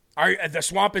 The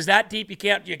swamp is that deep,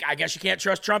 I guess you can't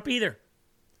trust Trump either.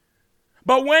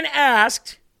 But when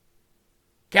asked,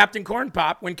 Captain Corn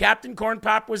Pop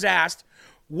was asked,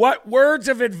 what words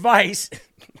of advice,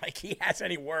 like he has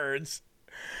any words,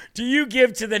 do you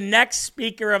give to the next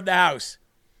Speaker of the House?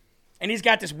 And he's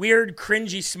got this weird,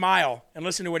 cringy smile. And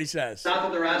listen to what he says. Not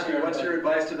that they're asking, what's your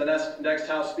advice to the next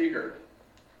House Speaker?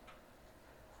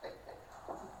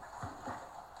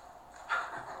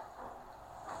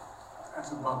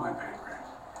 That's above my pay grade.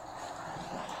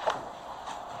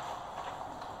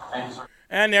 Thank you, sir.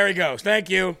 And there he goes. Thank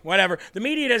you. Whatever. The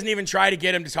media doesn't even try to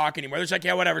get him to talk anymore. They're just like,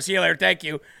 yeah, whatever. See you later. Thank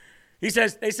you. They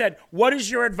said, what is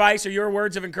your advice or your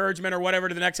words of encouragement or whatever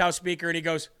to the next House Speaker? And he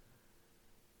goes,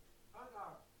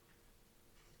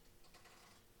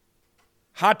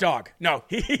 hot dog. No,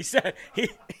 he said, he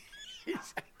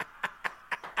said,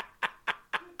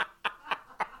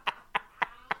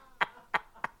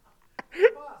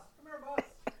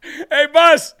 hey,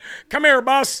 Bus, come here,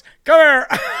 Bus. Come here.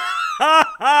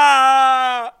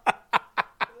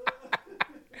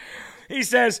 He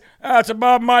says, it's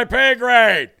above my pay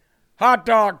grade. Hot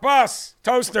dog, Bus,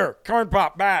 toaster, corn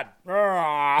pop, bad.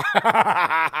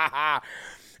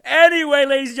 Anyway,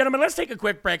 ladies and gentlemen, let's take a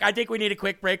quick break. I think we need a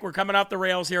quick break. We're coming off the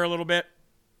rails here a little bit.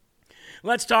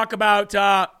 Let's talk about,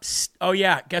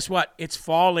 guess what? It's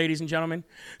fall, ladies and gentlemen.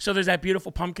 So there's that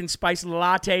beautiful pumpkin spice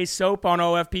latte soap on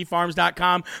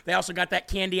OFPfarms.com. They also got that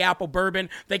candy apple bourbon.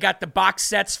 They got the box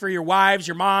sets for your wives,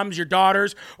 your moms, your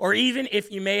daughters, or even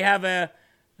if you may have a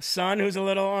son who's a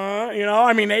little,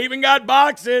 they even got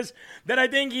boxes that I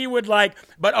think he would like.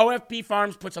 But OFP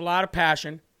Farms puts a lot of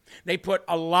passion. They put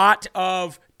a lot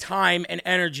of time and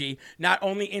energy, not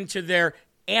only into their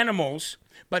animals,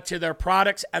 but to their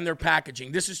products and their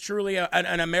packaging. This is truly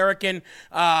an American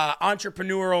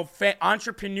entrepreneurial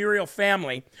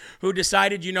family who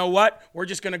decided, you know what? We're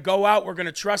just going to go out. We're going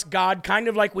to trust God, kind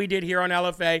of like we did here on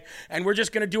LFA, and we're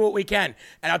just going to do what we can.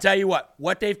 And I'll tell you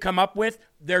what they've come up with,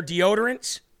 their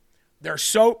deodorants, their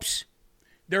soaps,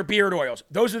 their beard oils.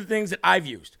 Those are the things that I've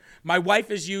used. My wife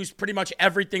has used pretty much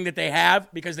everything that they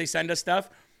have because they send us stuff.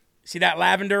 See that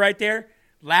lavender right there?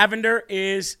 Lavender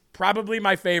is probably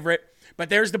my favorite. But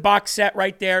there's the box set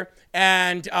right there.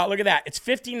 And look at that. It's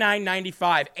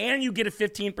 $59.95. And you get a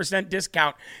 15%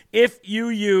 discount if you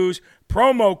use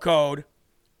promo code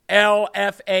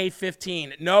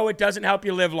LFA15. No, it doesn't help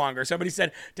you live longer. Somebody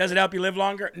said, does it help you live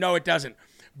longer? No, it doesn't.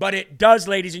 But it does,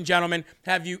 ladies and gentlemen,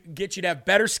 get you to have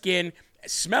better skin,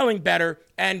 smelling better.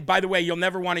 And by the way, you'll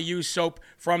never want to use soap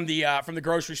from the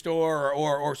grocery store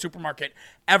or supermarket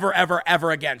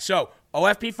ever again. So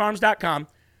OFPfarms.com,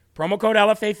 promo code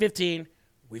LFA15.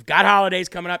 We've got holidays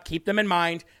coming up. Keep them in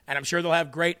mind, and I'm sure they'll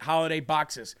have great holiday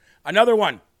boxes. Another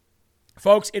one,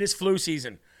 folks, it is flu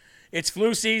season. It's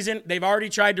flu season. They've already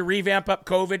tried to revamp up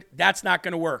COVID. That's not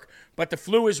going to work. But the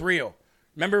flu is real.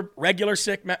 Remember regular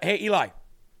sick? Hey, Eli.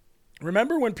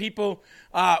 Remember when people,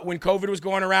 when COVID was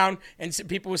going around and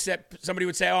somebody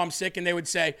would say, oh, I'm sick, and they would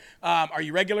say, are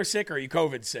you regular sick or are you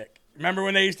COVID sick? Remember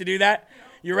when they used to do that?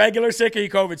 You regular sick or you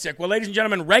COVID sick? Well, ladies and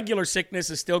gentlemen, regular sickness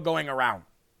is still going around,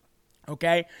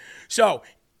 okay? So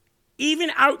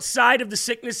even outside of the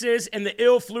sicknesses and the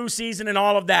ill flu season and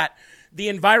all of that, the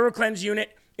EnviroCleanse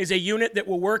unit is a unit that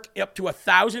will work up to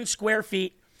 1,000 square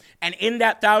feet, and in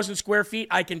that 1,000 square feet,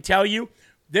 I can tell you,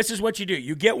 this is what you do.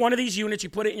 You get one of these units, you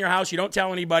put it in your house, you don't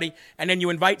tell anybody, and then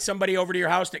you invite somebody over to your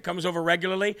house that comes over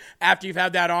regularly after you've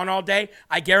had that on all day.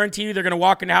 I guarantee you they're going to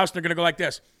walk in the house and they're going to go like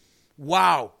this.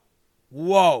 Wow.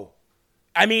 Whoa.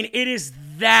 I mean, it is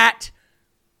that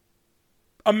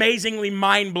amazingly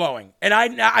mind-blowing. And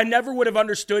I never would have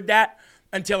understood that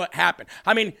until it happened.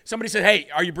 I mean, somebody said, hey,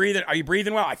 are you breathing? Are you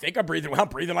breathing well? I think I'm breathing well. I'm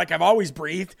breathing like I've always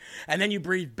breathed. And then you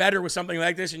breathe better with something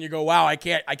like this and you go, wow, I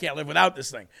can't live without this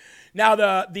thing. Now,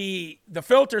 the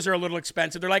filters are a little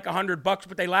expensive. They're like $100,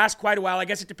 but they last quite a while. I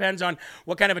guess it depends on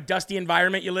what kind of a dusty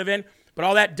environment you live in. But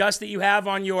all that dust that you have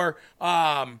on your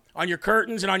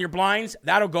curtains and on your blinds,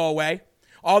 that'll go away.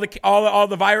 All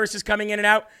the viruses coming in and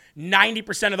out,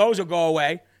 90% of those will go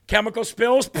away. Chemical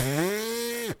spills,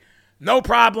 no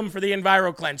problem for the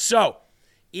EnviroCleanse. So,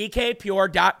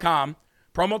 ekpure.com,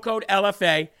 promo code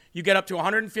LFA. You get up to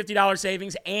 $150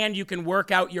 savings, and you can work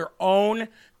out your own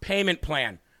payment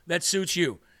plan that suits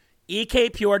you.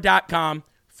 ekpure.com,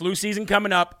 flu season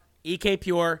coming up,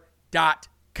 ekpure.com,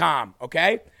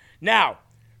 okay? Now,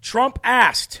 Trump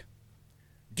asked,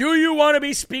 do you want to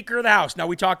be Speaker of the House? Now,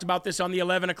 we talked about this on the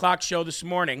 11 o'clock show this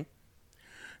morning.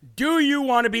 Do you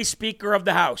want to be Speaker of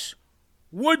the House?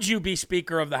 Would you be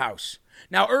Speaker of the House?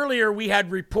 Now, earlier we had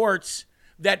reports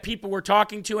that people were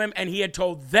talking to him and he had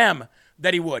told them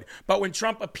that he would. But when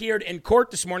Trump appeared in court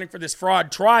this morning for this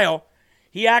fraud trial,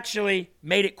 he actually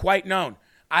made it quite known.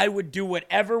 I would do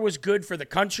whatever was good for the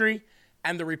country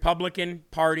and the Republican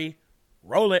Party.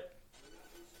 Roll it.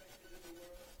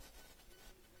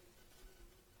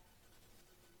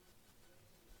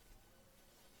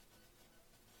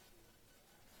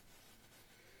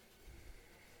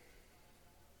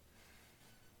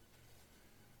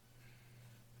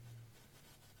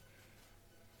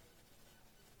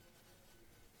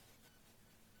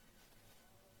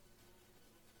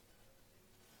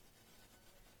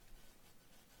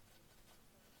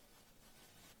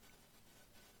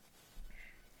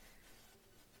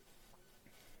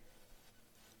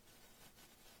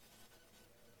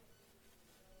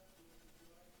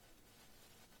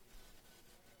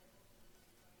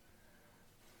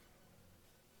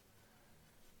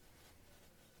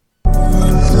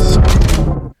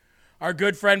 Our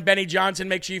good friend Benny Johnson,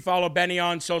 make sure you follow Benny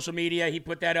on social media. He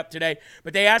put that up today.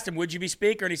 But they asked him, would you be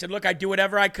Speaker? And he said, look, I'd do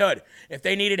whatever I could. If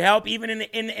they needed help, even in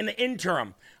the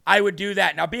interim, I would do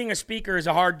that. Now, being a Speaker is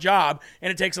a hard job,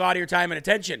 and it takes a lot of your time and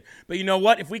attention. But you know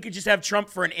what? If we could just have Trump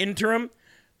for an interim,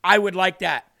 I would like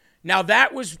that. Now,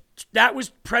 that was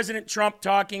President Trump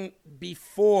talking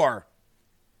before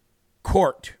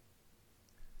court.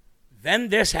 Then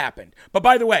this happened. But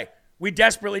by the way, we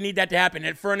desperately need that to happen.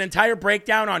 And for an entire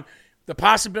breakdown on the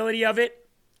possibility of it,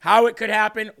 how it could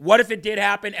happen, what if it did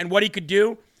happen, and what he could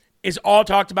do is all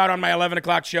talked about on my 11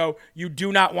 o'clock show. You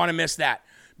do not want to miss that.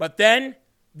 But then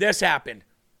this happened.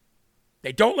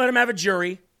 They don't let him have a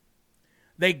jury.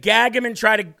 They gag him and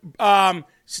try to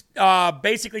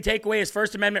basically take away his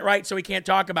First Amendment right so he can't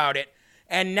talk about it.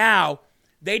 And now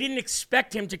they didn't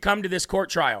expect him to come to this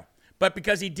court trial. But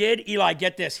because he did, Eli,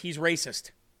 get this, he's racist.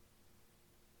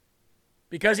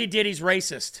 Because he did, he's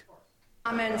racist.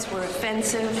 Comments were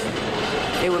offensive,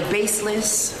 they were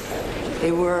baseless,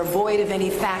 they were void of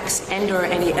any facts and or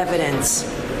any evidence.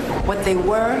 What they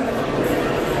were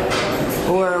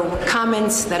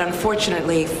comments that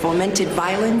unfortunately fomented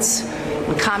violence,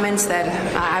 comments that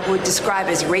I would describe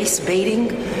as race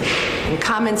baiting, and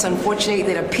comments, unfortunately,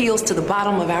 that appeals to the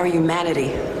bottom of our humanity.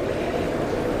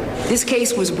 This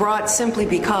case was brought simply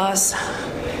because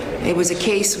it was a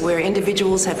case where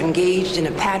individuals have engaged in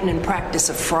a pattern and practice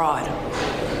of fraud.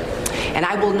 And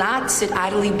I will not sit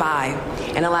idly by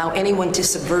and allow anyone to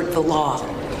subvert the law.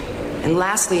 And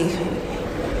lastly,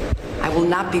 I will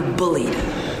not be bullied.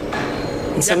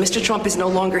 And so Mr. Trump is no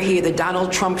longer here. The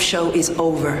Donald Trump show is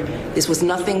over. This was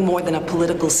nothing more than a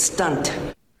political stunt.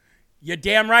 You're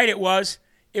damn right it was.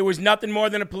 It was nothing more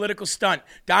than a political stunt.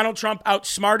 Donald Trump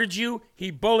outsmarted you.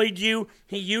 He bullied you.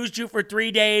 He used you for 3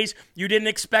 days. You didn't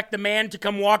expect the man to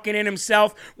come walking in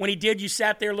himself. When he did, you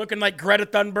sat there looking like Greta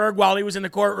Thunberg while he was in the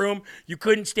courtroom. You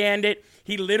couldn't stand it.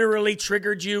 He literally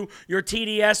triggered you. Your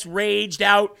TDS raged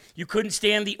out. You couldn't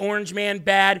stand the orange man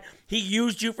bad. He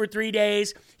used you for 3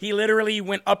 days. He literally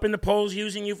went up in the polls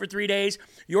using you for 3 days.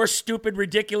 Your stupid,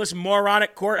 ridiculous,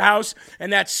 moronic courthouse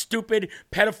and that stupid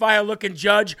pedophile-looking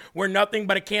judge were nothing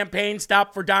but a campaign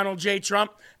stop for Donald J.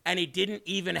 Trump, and he didn't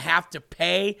even have to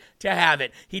pay to have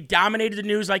it. He dominated the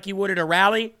news like he would at a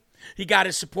rally. He got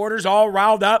his supporters all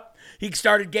riled up. He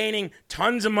started gaining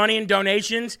tons of money in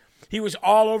donations. He was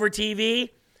all over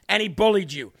TV, and he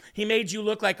bullied you. He made you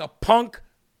look like a punk,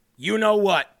 you know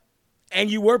what, and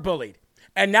you were bullied.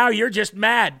 And now you're just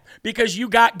mad because you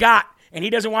got, and he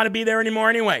doesn't want to be there anymore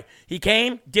anyway. He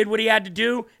came, did what he had to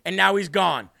do, and now he's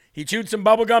gone. He chewed some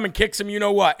bubble gum and kicked some you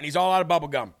know what, and he's all out of bubble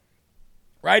gum.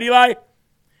 Right, Eli?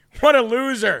 What a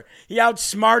loser. He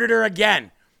outsmarted her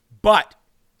again. But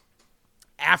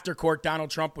after court, Donald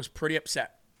Trump was pretty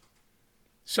upset.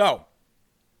 So,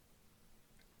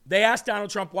 They asked Donald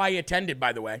Trump why he attended,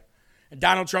 by the way. And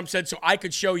Donald Trump said, so I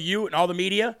could show you and all the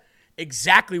media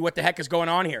exactly what the heck is going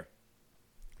on here.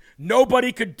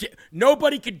 Nobody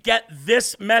could get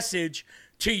this message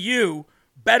to you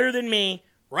better than me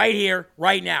right here,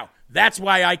 right now. That's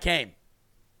why I came.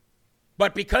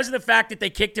 But because of the fact that they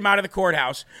kicked him out of the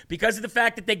courthouse, because of the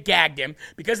fact that they gagged him,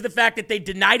 because of the fact that they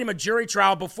denied him a jury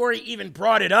trial before he even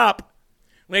brought it up,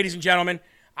 ladies and gentlemen,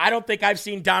 I don't think I've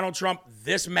seen Donald Trump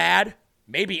this mad,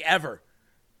 maybe ever,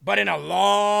 but in a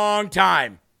long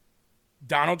time.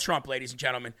 Donald Trump, ladies and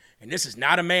gentlemen, and this is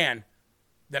not a man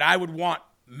that I would want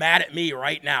mad at me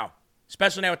right now,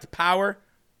 especially now with the power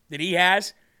that he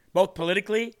has, both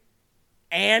politically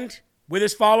and with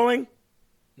his following.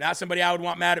 Not somebody I would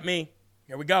want mad at me.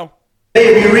 Here we go.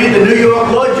 If you read the New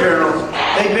York law journals,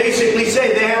 they basically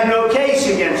say they have no case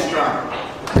against Trump.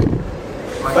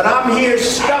 But I'm here,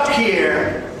 stuck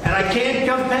here, and I can't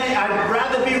campaign. I'd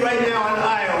rather be right now in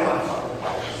Iowa.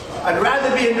 I'd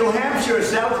rather be in New Hampshire or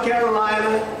South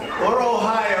Carolina or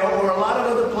Ohio or a lot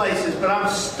of other places, but I'm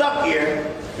stuck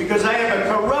here because I have a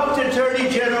corrupt attorney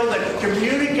general that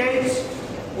communicates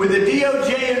with the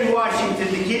DOJ in Washington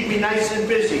to keep me nice and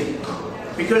busy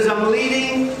because I'm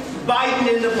leading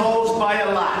Biden in the polls by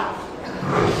a lot.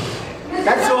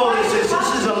 That's all this is.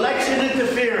 This is election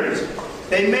interference.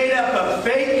 They made up a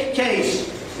fake case.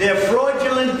 They're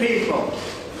fraudulent people.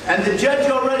 And the judge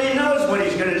already knows what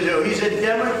he's going to do. He's a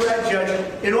Democrat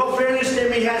judge. In all fairness to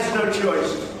him, he has no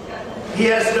choice. He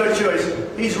has no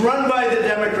choice. He's run by the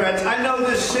Democrats. I know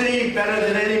this city better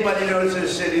than anybody knows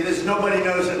this city. There's nobody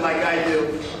knows it like I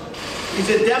do. He's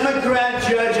a Democrat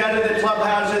judge out of the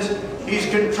clubhouses. He's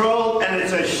controlled, and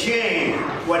it's a shame.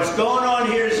 What's going on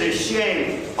here is a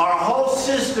shame. Our whole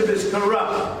system is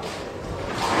corrupt.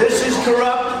 This is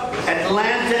corrupt.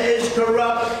 Atlanta is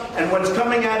corrupt. And what's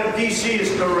coming out of D.C.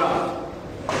 is corrupt.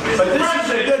 But this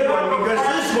is a good one because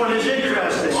this one is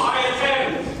interesting. Why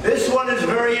attend? This one is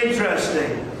very interesting.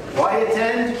 Why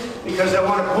attend? Because I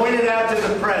want to point it out to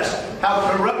the press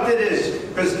how corrupt it is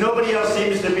because nobody else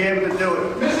seems to be able to do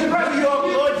it.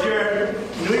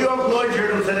 New York Law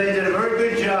Journal today did a very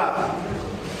good job.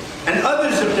 And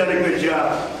others have done a good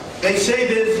job. They say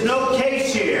there's no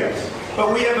case here.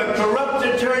 But we have a corrupt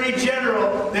attorney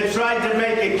general that tried to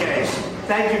make a case.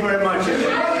 Thank you very much.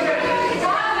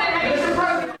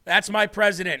 That's my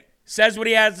president. Says what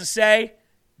he has to say,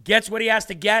 gets what he has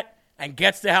to get, and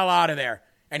gets the hell out of there.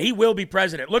 And he will be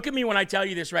president. Look at me when I tell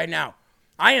you this right now.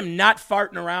 I am not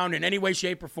farting around in any way,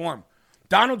 shape, or form.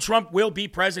 Donald Trump will be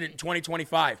president in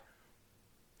 2025.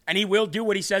 And he will do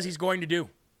what he says he's going to do.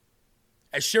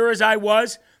 As sure as I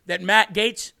was that Matt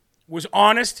Gaetz was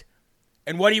honest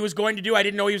and what he was going to do, I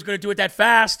didn't know he was going to do it that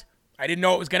fast. I didn't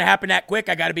know it was going to happen that quick.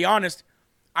 I got to be honest.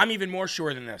 I'm even more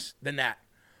sure than that.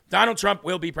 Donald Trump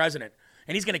will be president.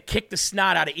 And he's going to kick the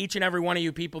snot out of each and every one of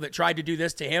you people that tried to do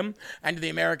this to him and to the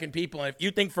American people. And if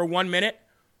you think for 1 minute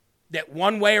that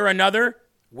one way or another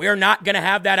we're not going to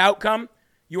have that outcome,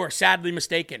 you are sadly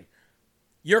mistaken.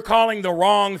 You're calling the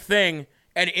wrong thing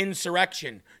an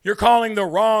insurrection. You're calling the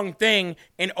wrong thing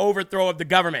an overthrow of the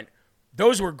government.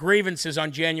 Those were grievances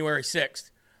on January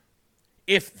 6th.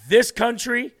 If this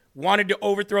country wanted to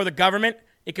overthrow the government,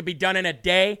 it could be done in a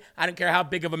day. I don't care how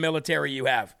big of a military you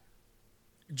have.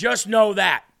 Just know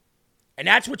that. And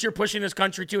that's what you're pushing this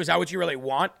country to. Is that what you really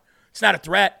want? It's not a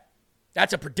threat.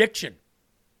 That's a prediction.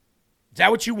 Is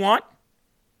that what you want?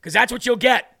 Because that's what you'll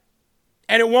get.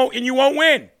 And you won't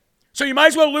win. So you might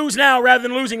as well lose now rather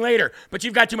than losing later. But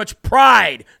you've got too much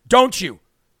pride, don't you?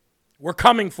 We're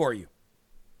coming for you.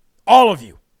 All of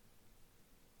you.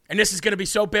 And this is going to be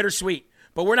so bittersweet.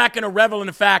 But we're not going to revel in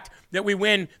the fact that we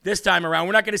win this time around.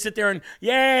 We're not going to sit there and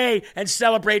yay and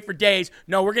celebrate for days.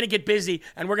 No, we're going to get busy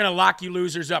and we're going to lock you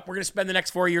losers up. We're going to spend the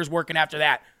next 4 years working after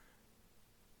that.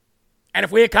 And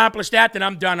if we accomplish that, then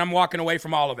I'm done. I'm walking away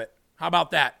from all of it. How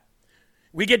about that?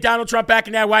 We get Donald Trump back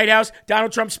in that White House.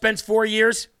 Donald Trump spends 4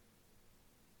 years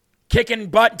kicking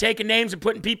butt and taking names and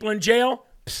putting people in jail.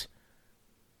 Psst.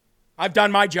 I've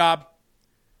done my job.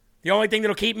 The only thing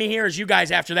that'll keep me here is you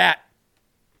guys after that.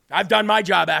 I've done my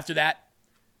job after that.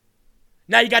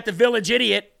 Now you got the village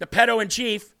idiot, the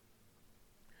pedo-in-chief.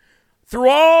 Through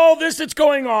all this that's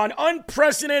going on,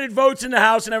 unprecedented votes in the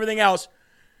House and everything else,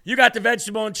 you got the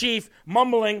vegetable-in-chief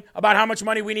mumbling about how much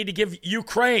money we need to give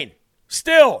Ukraine.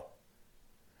 Still,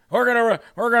 we're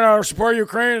gonna support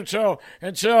Ukraine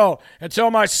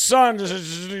until my son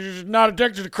is not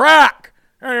addicted to crack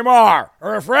anymore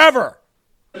or forever.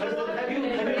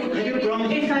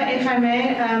 If I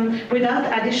may,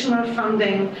 without additional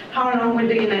funding, how long will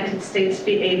the United States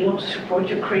be able to support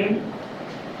Ukraine?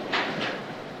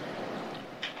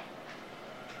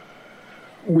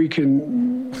 we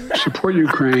can support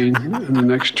Ukraine in the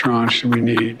next tranche that we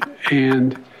need,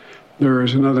 and there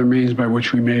is another means by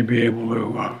which we may be able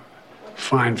to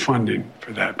find funding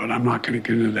for that, but I'm not going to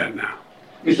get into that now.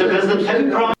 Mr. President, have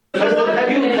you promised?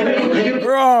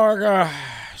 We're all going to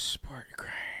support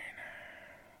Ukraine.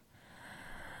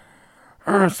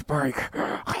 It's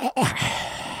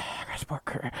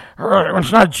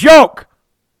not a joke.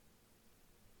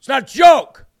 It's not a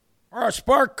joke.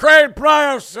 Support Ukraine,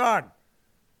 Brian's son.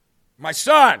 My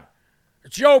son,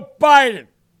 Joe Biden.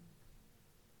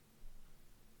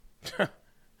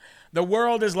 The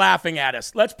world is laughing at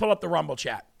us. Let's pull up the Rumble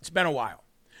chat. It's been a while.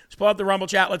 Let's pull up the Rumble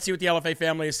chat. Let's see what the LFA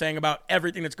family is saying about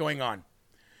everything that's going on.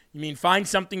 You mean find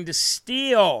something to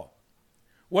steal?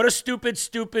 What a stupid,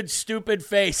 stupid, stupid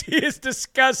face. He is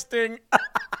disgusting.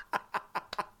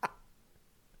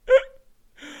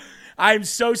 I'm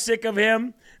so sick of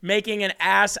him. Making an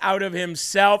ass out of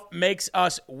himself makes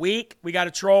us weak. We got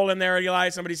a troll in there, Eli,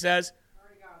 somebody says.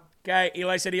 Okay,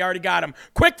 Eli said he already got him.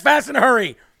 Quick, fast, and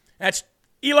hurry. That's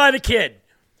Eli the Kid.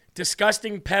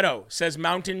 Disgusting pedo, says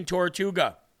Mountain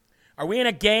Tortuga. Are we in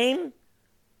a game?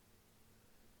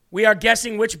 We are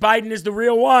guessing which Biden is the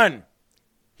real one.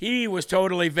 He was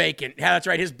totally vacant. Yeah, that's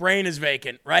right. His brain is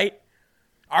vacant, right?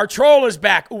 Our troll is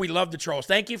back. Oh, we love the trolls.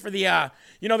 Thank you for the,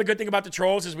 the good thing about the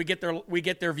trolls is we get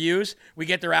their views, we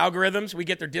get their algorithms, we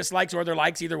get their dislikes or their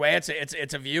likes. Either way,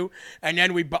 it's a view, and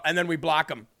then we block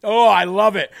them. Oh, I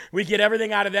love it. We get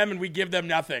everything out of them and we give them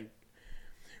nothing.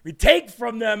 We take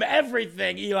from them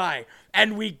everything, Eli,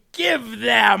 and we give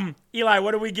them, Eli,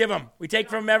 what do we give them? We take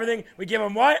from them everything. We give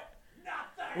them what?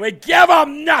 Nothing. We give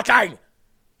them nothing.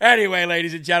 Anyway,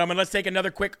 ladies and gentlemen, let's take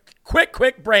another quick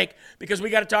break because we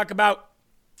got to talk about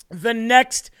the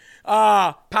next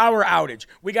power outage.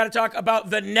 We got to talk about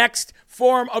the next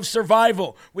form of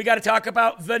survival. We got to talk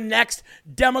about the next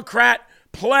Democrat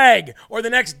plague or the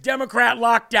next Democrat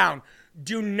lockdown.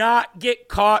 Do not get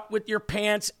caught with your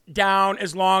pants down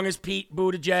as long as Pete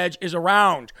Buttigieg is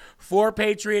around.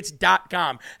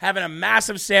 4patriots.com. Having a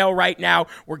massive sale right now.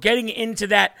 We're getting into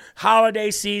that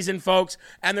holiday season, folks,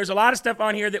 and there's a lot of stuff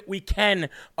on here that we can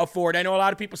afford. I know a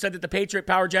lot of people said that the Patriot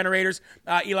Power generators,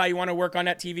 Eli, you want to work on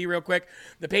that TV real quick?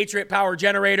 The Patriot Power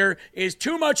generator is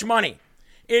too much money.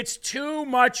 It's too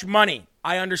much money.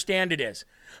 I understand it is.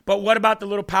 But what about the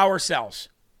little power cells?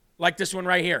 Like this one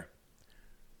right here.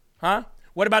 Huh?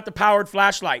 What about the powered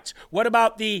flashlights? What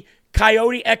about the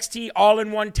Coyote XT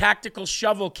all-in-one tactical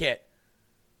shovel kit?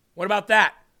 What about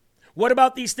that? What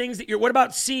about these things what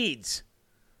about seeds?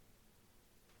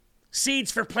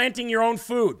 Seeds for planting your own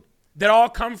food that all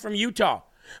come from Utah.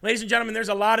 Ladies and gentlemen, there's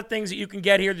a lot of things that you can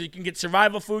get here. That you can get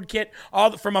survival food kit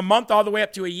from a month all the way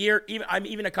up to a year,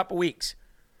 even a couple weeks.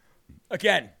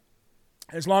 Again,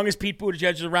 as long as Pete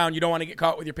Buttigieg is around, you don't want to get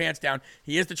caught with your pants down.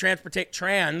 He is the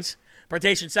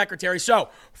transportation secretary. So,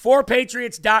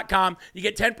 4patriots.com, you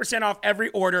get 10% off every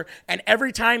order, and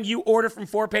every time you order from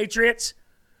 4Patriots,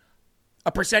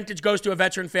 a percentage goes to a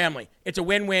veteran family. It's a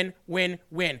win-win,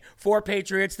 win-win.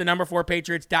 4Patriots, the number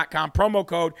 4patriots.com, promo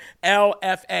code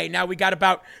LFA. Now, we got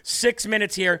about 6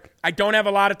 minutes here. I don't have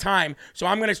a lot of time, so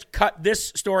I'm going to cut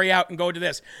this story out and go to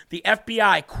this. The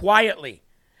FBI quietly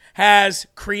has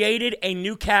created a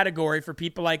new category for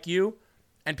people like you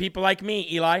and people like me,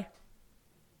 Eli.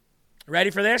 Ready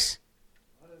for this?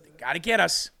 Got to get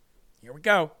us. Here we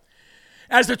go.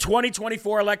 As the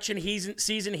 2024 election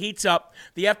season heats up,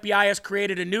 the FBI has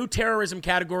created a new terrorism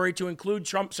category to include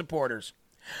Trump supporters.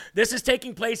 This is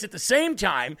taking place at the same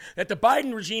time that the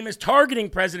Biden regime is targeting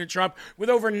President Trump with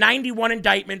over 91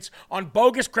 indictments on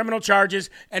bogus criminal charges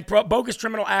and bogus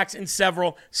criminal acts in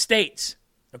several states.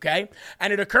 Okay?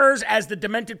 And it occurs as the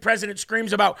demented president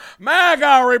screams about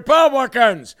MAGA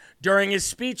Republicans during his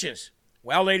speeches.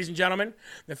 Well, ladies and gentlemen,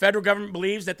 the federal government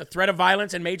believes that the threat of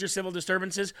violence and major civil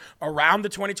disturbances around the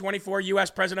 2024 U.S.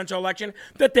 presidential election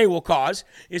that they will cause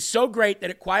is so great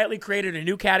that it quietly created a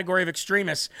new category of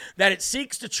extremists that it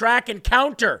seeks to track and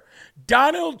counter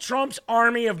Donald Trump's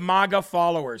army of MAGA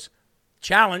followers.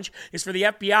 Challenge is for the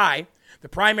FBI, the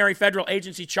primary federal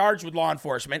agency charged with law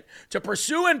enforcement, to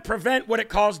pursue and prevent what it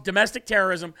calls domestic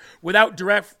terrorism without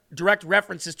direct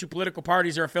references to political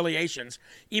parties or affiliations,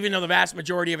 even though the vast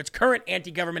majority of its current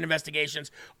anti-government investigations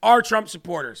are Trump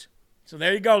supporters. So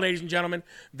there you go, ladies and gentlemen.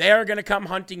 They are going to come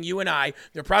hunting you and I.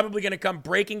 They're probably going to come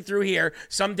breaking through here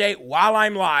someday while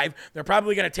I'm live. They're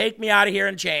probably going to take me out of here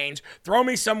in chains, throw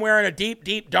me somewhere in a deep,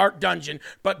 deep, dark dungeon.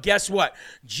 But guess what?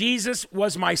 Jesus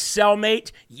was my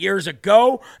cellmate years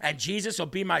ago, and Jesus will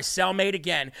be my cellmate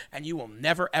again, and you will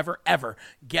never, ever, ever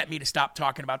get me to stop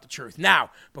talking about the truth. Now,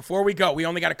 before we go, we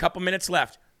only got a couple minutes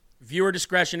left. Viewer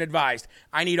discretion advised.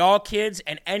 I need all kids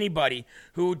and anybody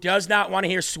who does not want to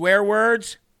hear swear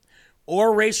words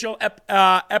or racial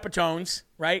epitones,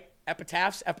 right?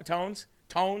 Epitaphs, epitones,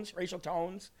 tones, racial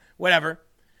tones, whatever.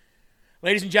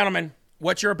 Ladies and gentlemen,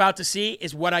 what you're about to see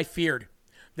is what I feared.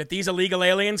 That these illegal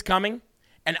aliens coming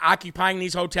and occupying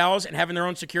these hotels and having their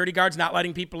own security guards, not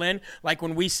letting people in, like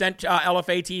when we sent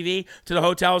LFA TV to the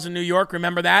hotels in New York,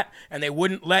 remember that? And they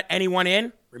wouldn't let anyone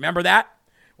in, remember that?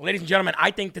 Well, ladies and gentlemen,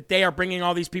 I think that they are bringing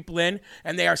all these people in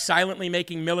and they are silently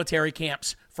making military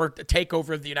camps for the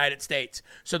takeover of the United States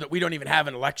so that we don't even have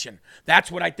an election.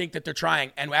 That's what I think that they're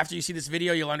trying. And after you see this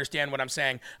video, you'll understand what I'm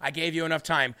saying. I gave you enough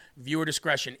time. Viewer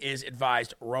discretion is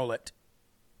advised. Roll it.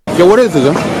 Yo, what is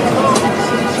this,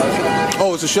 huh?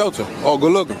 Oh, it's a shelter. Oh,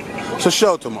 good looking. It's a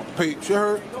shelter, my peeps. You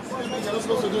heard? You're not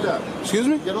supposed to do that. Excuse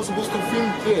me? You're not supposed to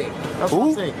film here. That's what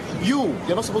I'm saying.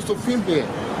 You're not supposed to film here.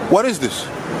 What is this?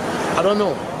 I don't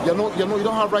know. You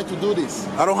don't have right to do this.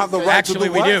 I don't have the right to do we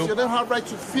what? do. You don't have right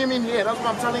to film in here. That's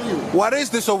what I'm telling you. What is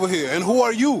this over here? And who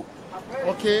are you?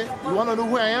 Okay, you want to know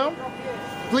who I am?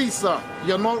 Please, sir.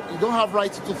 You don't have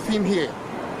right to film here.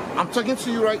 I'm talking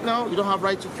to you right now. You don't have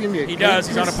right to film here. He does.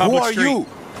 He's on a public street. Who are you?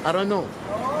 I don't know.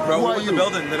 Bro, we're in the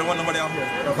building. They don't want nobody out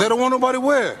here. They don't want nobody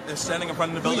where? They're standing in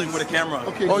front of the building with a camera.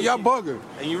 Okay. Oh, y'all bugging.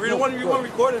 And you really want to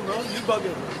record it, bro. You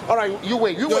bugging. All right, you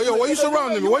wait. Yo, why you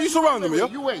surrounding me? Why you surrounding me, yo?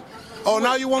 You wait. Oh,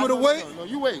 now you want me to wait? No,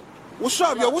 you wait. What's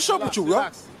up, yo? What's up with you, yo?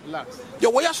 Relax.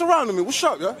 Yo, why y'all surrounding me? What's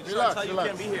up, yo? Relax. You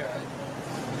can't be here.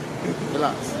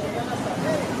 Relax.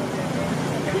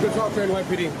 You can talk to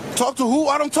NYPD. Talk to who?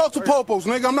 I don't talk to popos,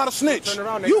 nigga. I'm not a snitch. Turn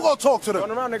around, nigga. You go talk to them.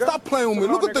 Turn around, nigga. Stop playing with me.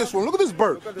 Turn Look around, at this nigga. one. Look at this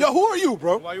bird. Yo, who are you,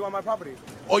 bro? Why you on my property?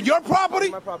 Oh, your property?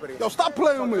 My property. Yo, stop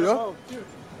playing with me, yo. Oh, dude,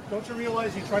 don't you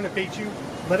realize he's trying to bait you?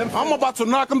 Let him. I'm about to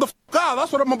knock him the fuck out.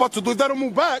 That's what I'm about to do. If they don't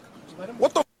move back,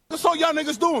 what the fuck is all y'all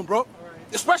niggas doing, bro?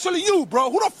 Especially you,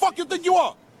 bro. Who the fuck you think you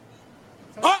are?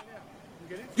 Huh?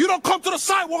 You don't come to the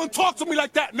sidewalk and talk to me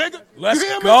like that, nigga. Let's You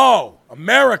hear me? go.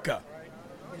 America.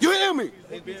 You hear me?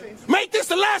 Make this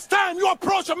the last time you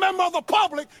approach a member of the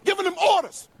public giving them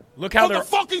orders. Look how on the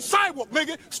fucking sidewalk,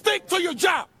 nigga. Stick to your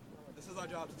job. This is our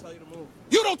job to tell you to move.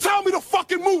 You don't tell me to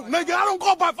fucking move, nigga. I don't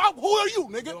go by. Who are you,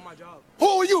 nigga? Doing my job. Who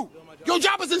are you? Your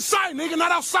job is inside, nigga,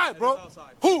 not outside, bro.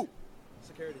 Outside. Who?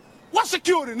 Security. What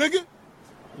security, nigga?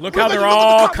 Look how they're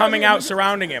all coming out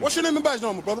surrounding him. What's your name and badge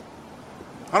number, brother?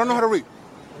 I don't know how to read.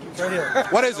 It's right here.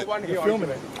 What is it? You're filming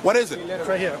it. What is it? It's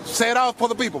right here. Say it out for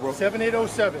the people, bro.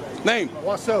 7807. Name.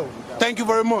 Wasso. Thank you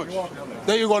very much.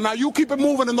 There you go. Now you keep it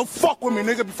moving and don't fuck with me,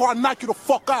 nigga, before I knock you the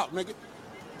fuck out, nigga.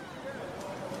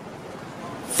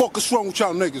 Fuck is wrong with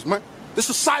y'all niggas, man? This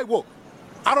is sidewalk.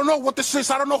 I don't know what this is.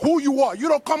 I don't know who you are. You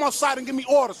don't come outside and give me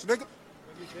orders, nigga.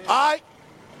 All right?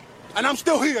 And I'm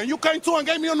still here. And you came to and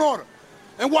gave me an order.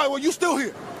 And why were you still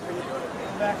here?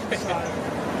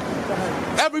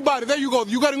 Everybody, there you go.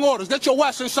 You getting orders. Get your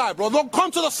ass inside, bro. Don't come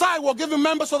to the sidewalk giving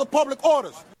members of the public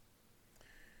orders.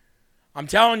 I'm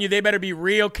telling you, they better be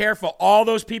real careful. All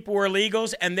those people were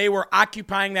illegals, and they were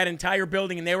occupying that entire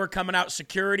building, and they were coming out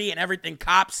security and everything.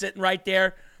 Cops sitting right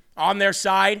there on their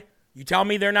side. You tell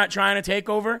me they're not trying to take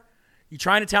over? You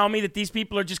trying to tell me that these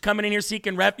people are just coming in here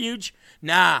seeking refuge?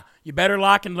 Nah, you better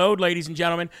lock and load, ladies and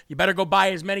gentlemen. You better go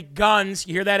buy as many guns.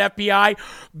 You hear that, FBI?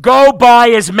 Go buy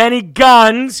as many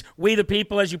guns, we the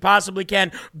people, as you possibly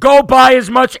can. Go buy as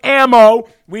much ammo,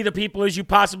 we the people, as you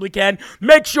possibly can.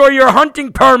 Make sure your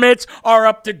hunting permits are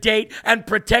up to date and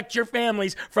protect your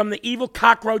families from the evil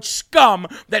cockroach scum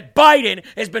that Biden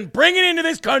has been bringing into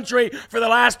this country for the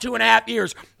last 2.5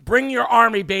 years. Bring your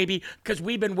army, baby, because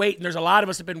we've been waiting. There's a lot of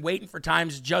us have been waiting for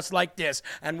times just like this,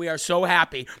 and we are so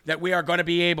happy that we are going to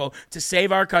be able to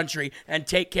save our country and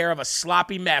take care of a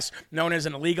sloppy mess known as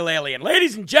an illegal alien.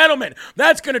 Ladies and gentlemen,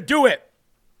 that's going to do it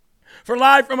for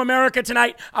Live from America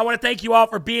tonight. I want to thank you all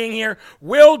for being here.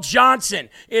 Will Johnson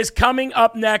is coming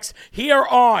up next here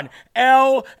on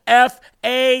LFA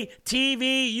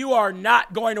TV. You are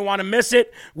not going to want to miss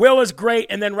it. Will is great.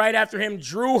 And then right after him,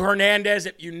 Drew Hernandez.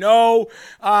 If you know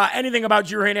anything about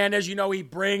Drew Hernandez, you know he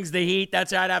brings the heat.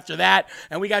 That's right after that.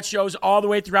 And we got shows all the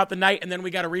way throughout the night. And then we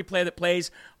got a replay that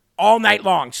plays all night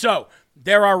long. So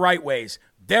there are right ways.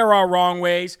 There are wrong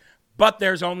ways. But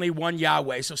there's only one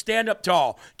Yahweh. So stand up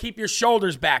tall. Keep your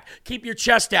shoulders back. Keep your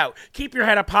chest out. Keep your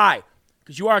head up high.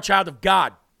 Because you are a child of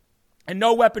God. and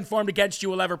no weapon formed against you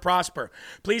will ever prosper.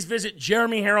 Please visit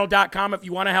jeremyharrell.com if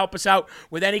you want to help us out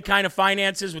with any kind of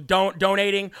finances, with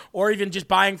donating, or even just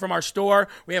buying from our store.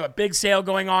 We have a big sale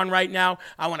going on right now.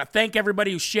 I want to thank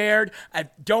everybody who shared.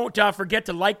 Don't forget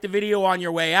to like the video on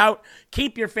your way out.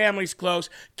 Keep your families close.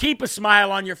 Keep a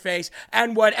smile on your face.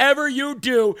 And whatever you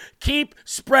do, keep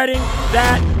spreading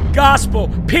that gospel.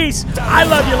 Peace. I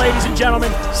love you, ladies and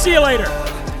gentlemen. See you later.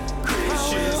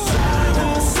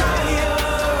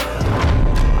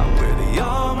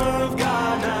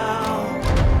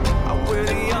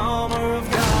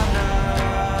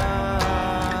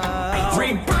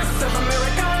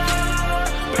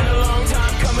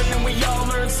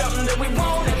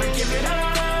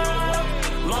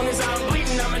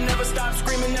 Stop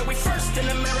screaming that we first in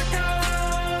America.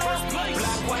 First place.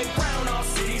 Black, white, brown, all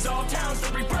cities, all towns.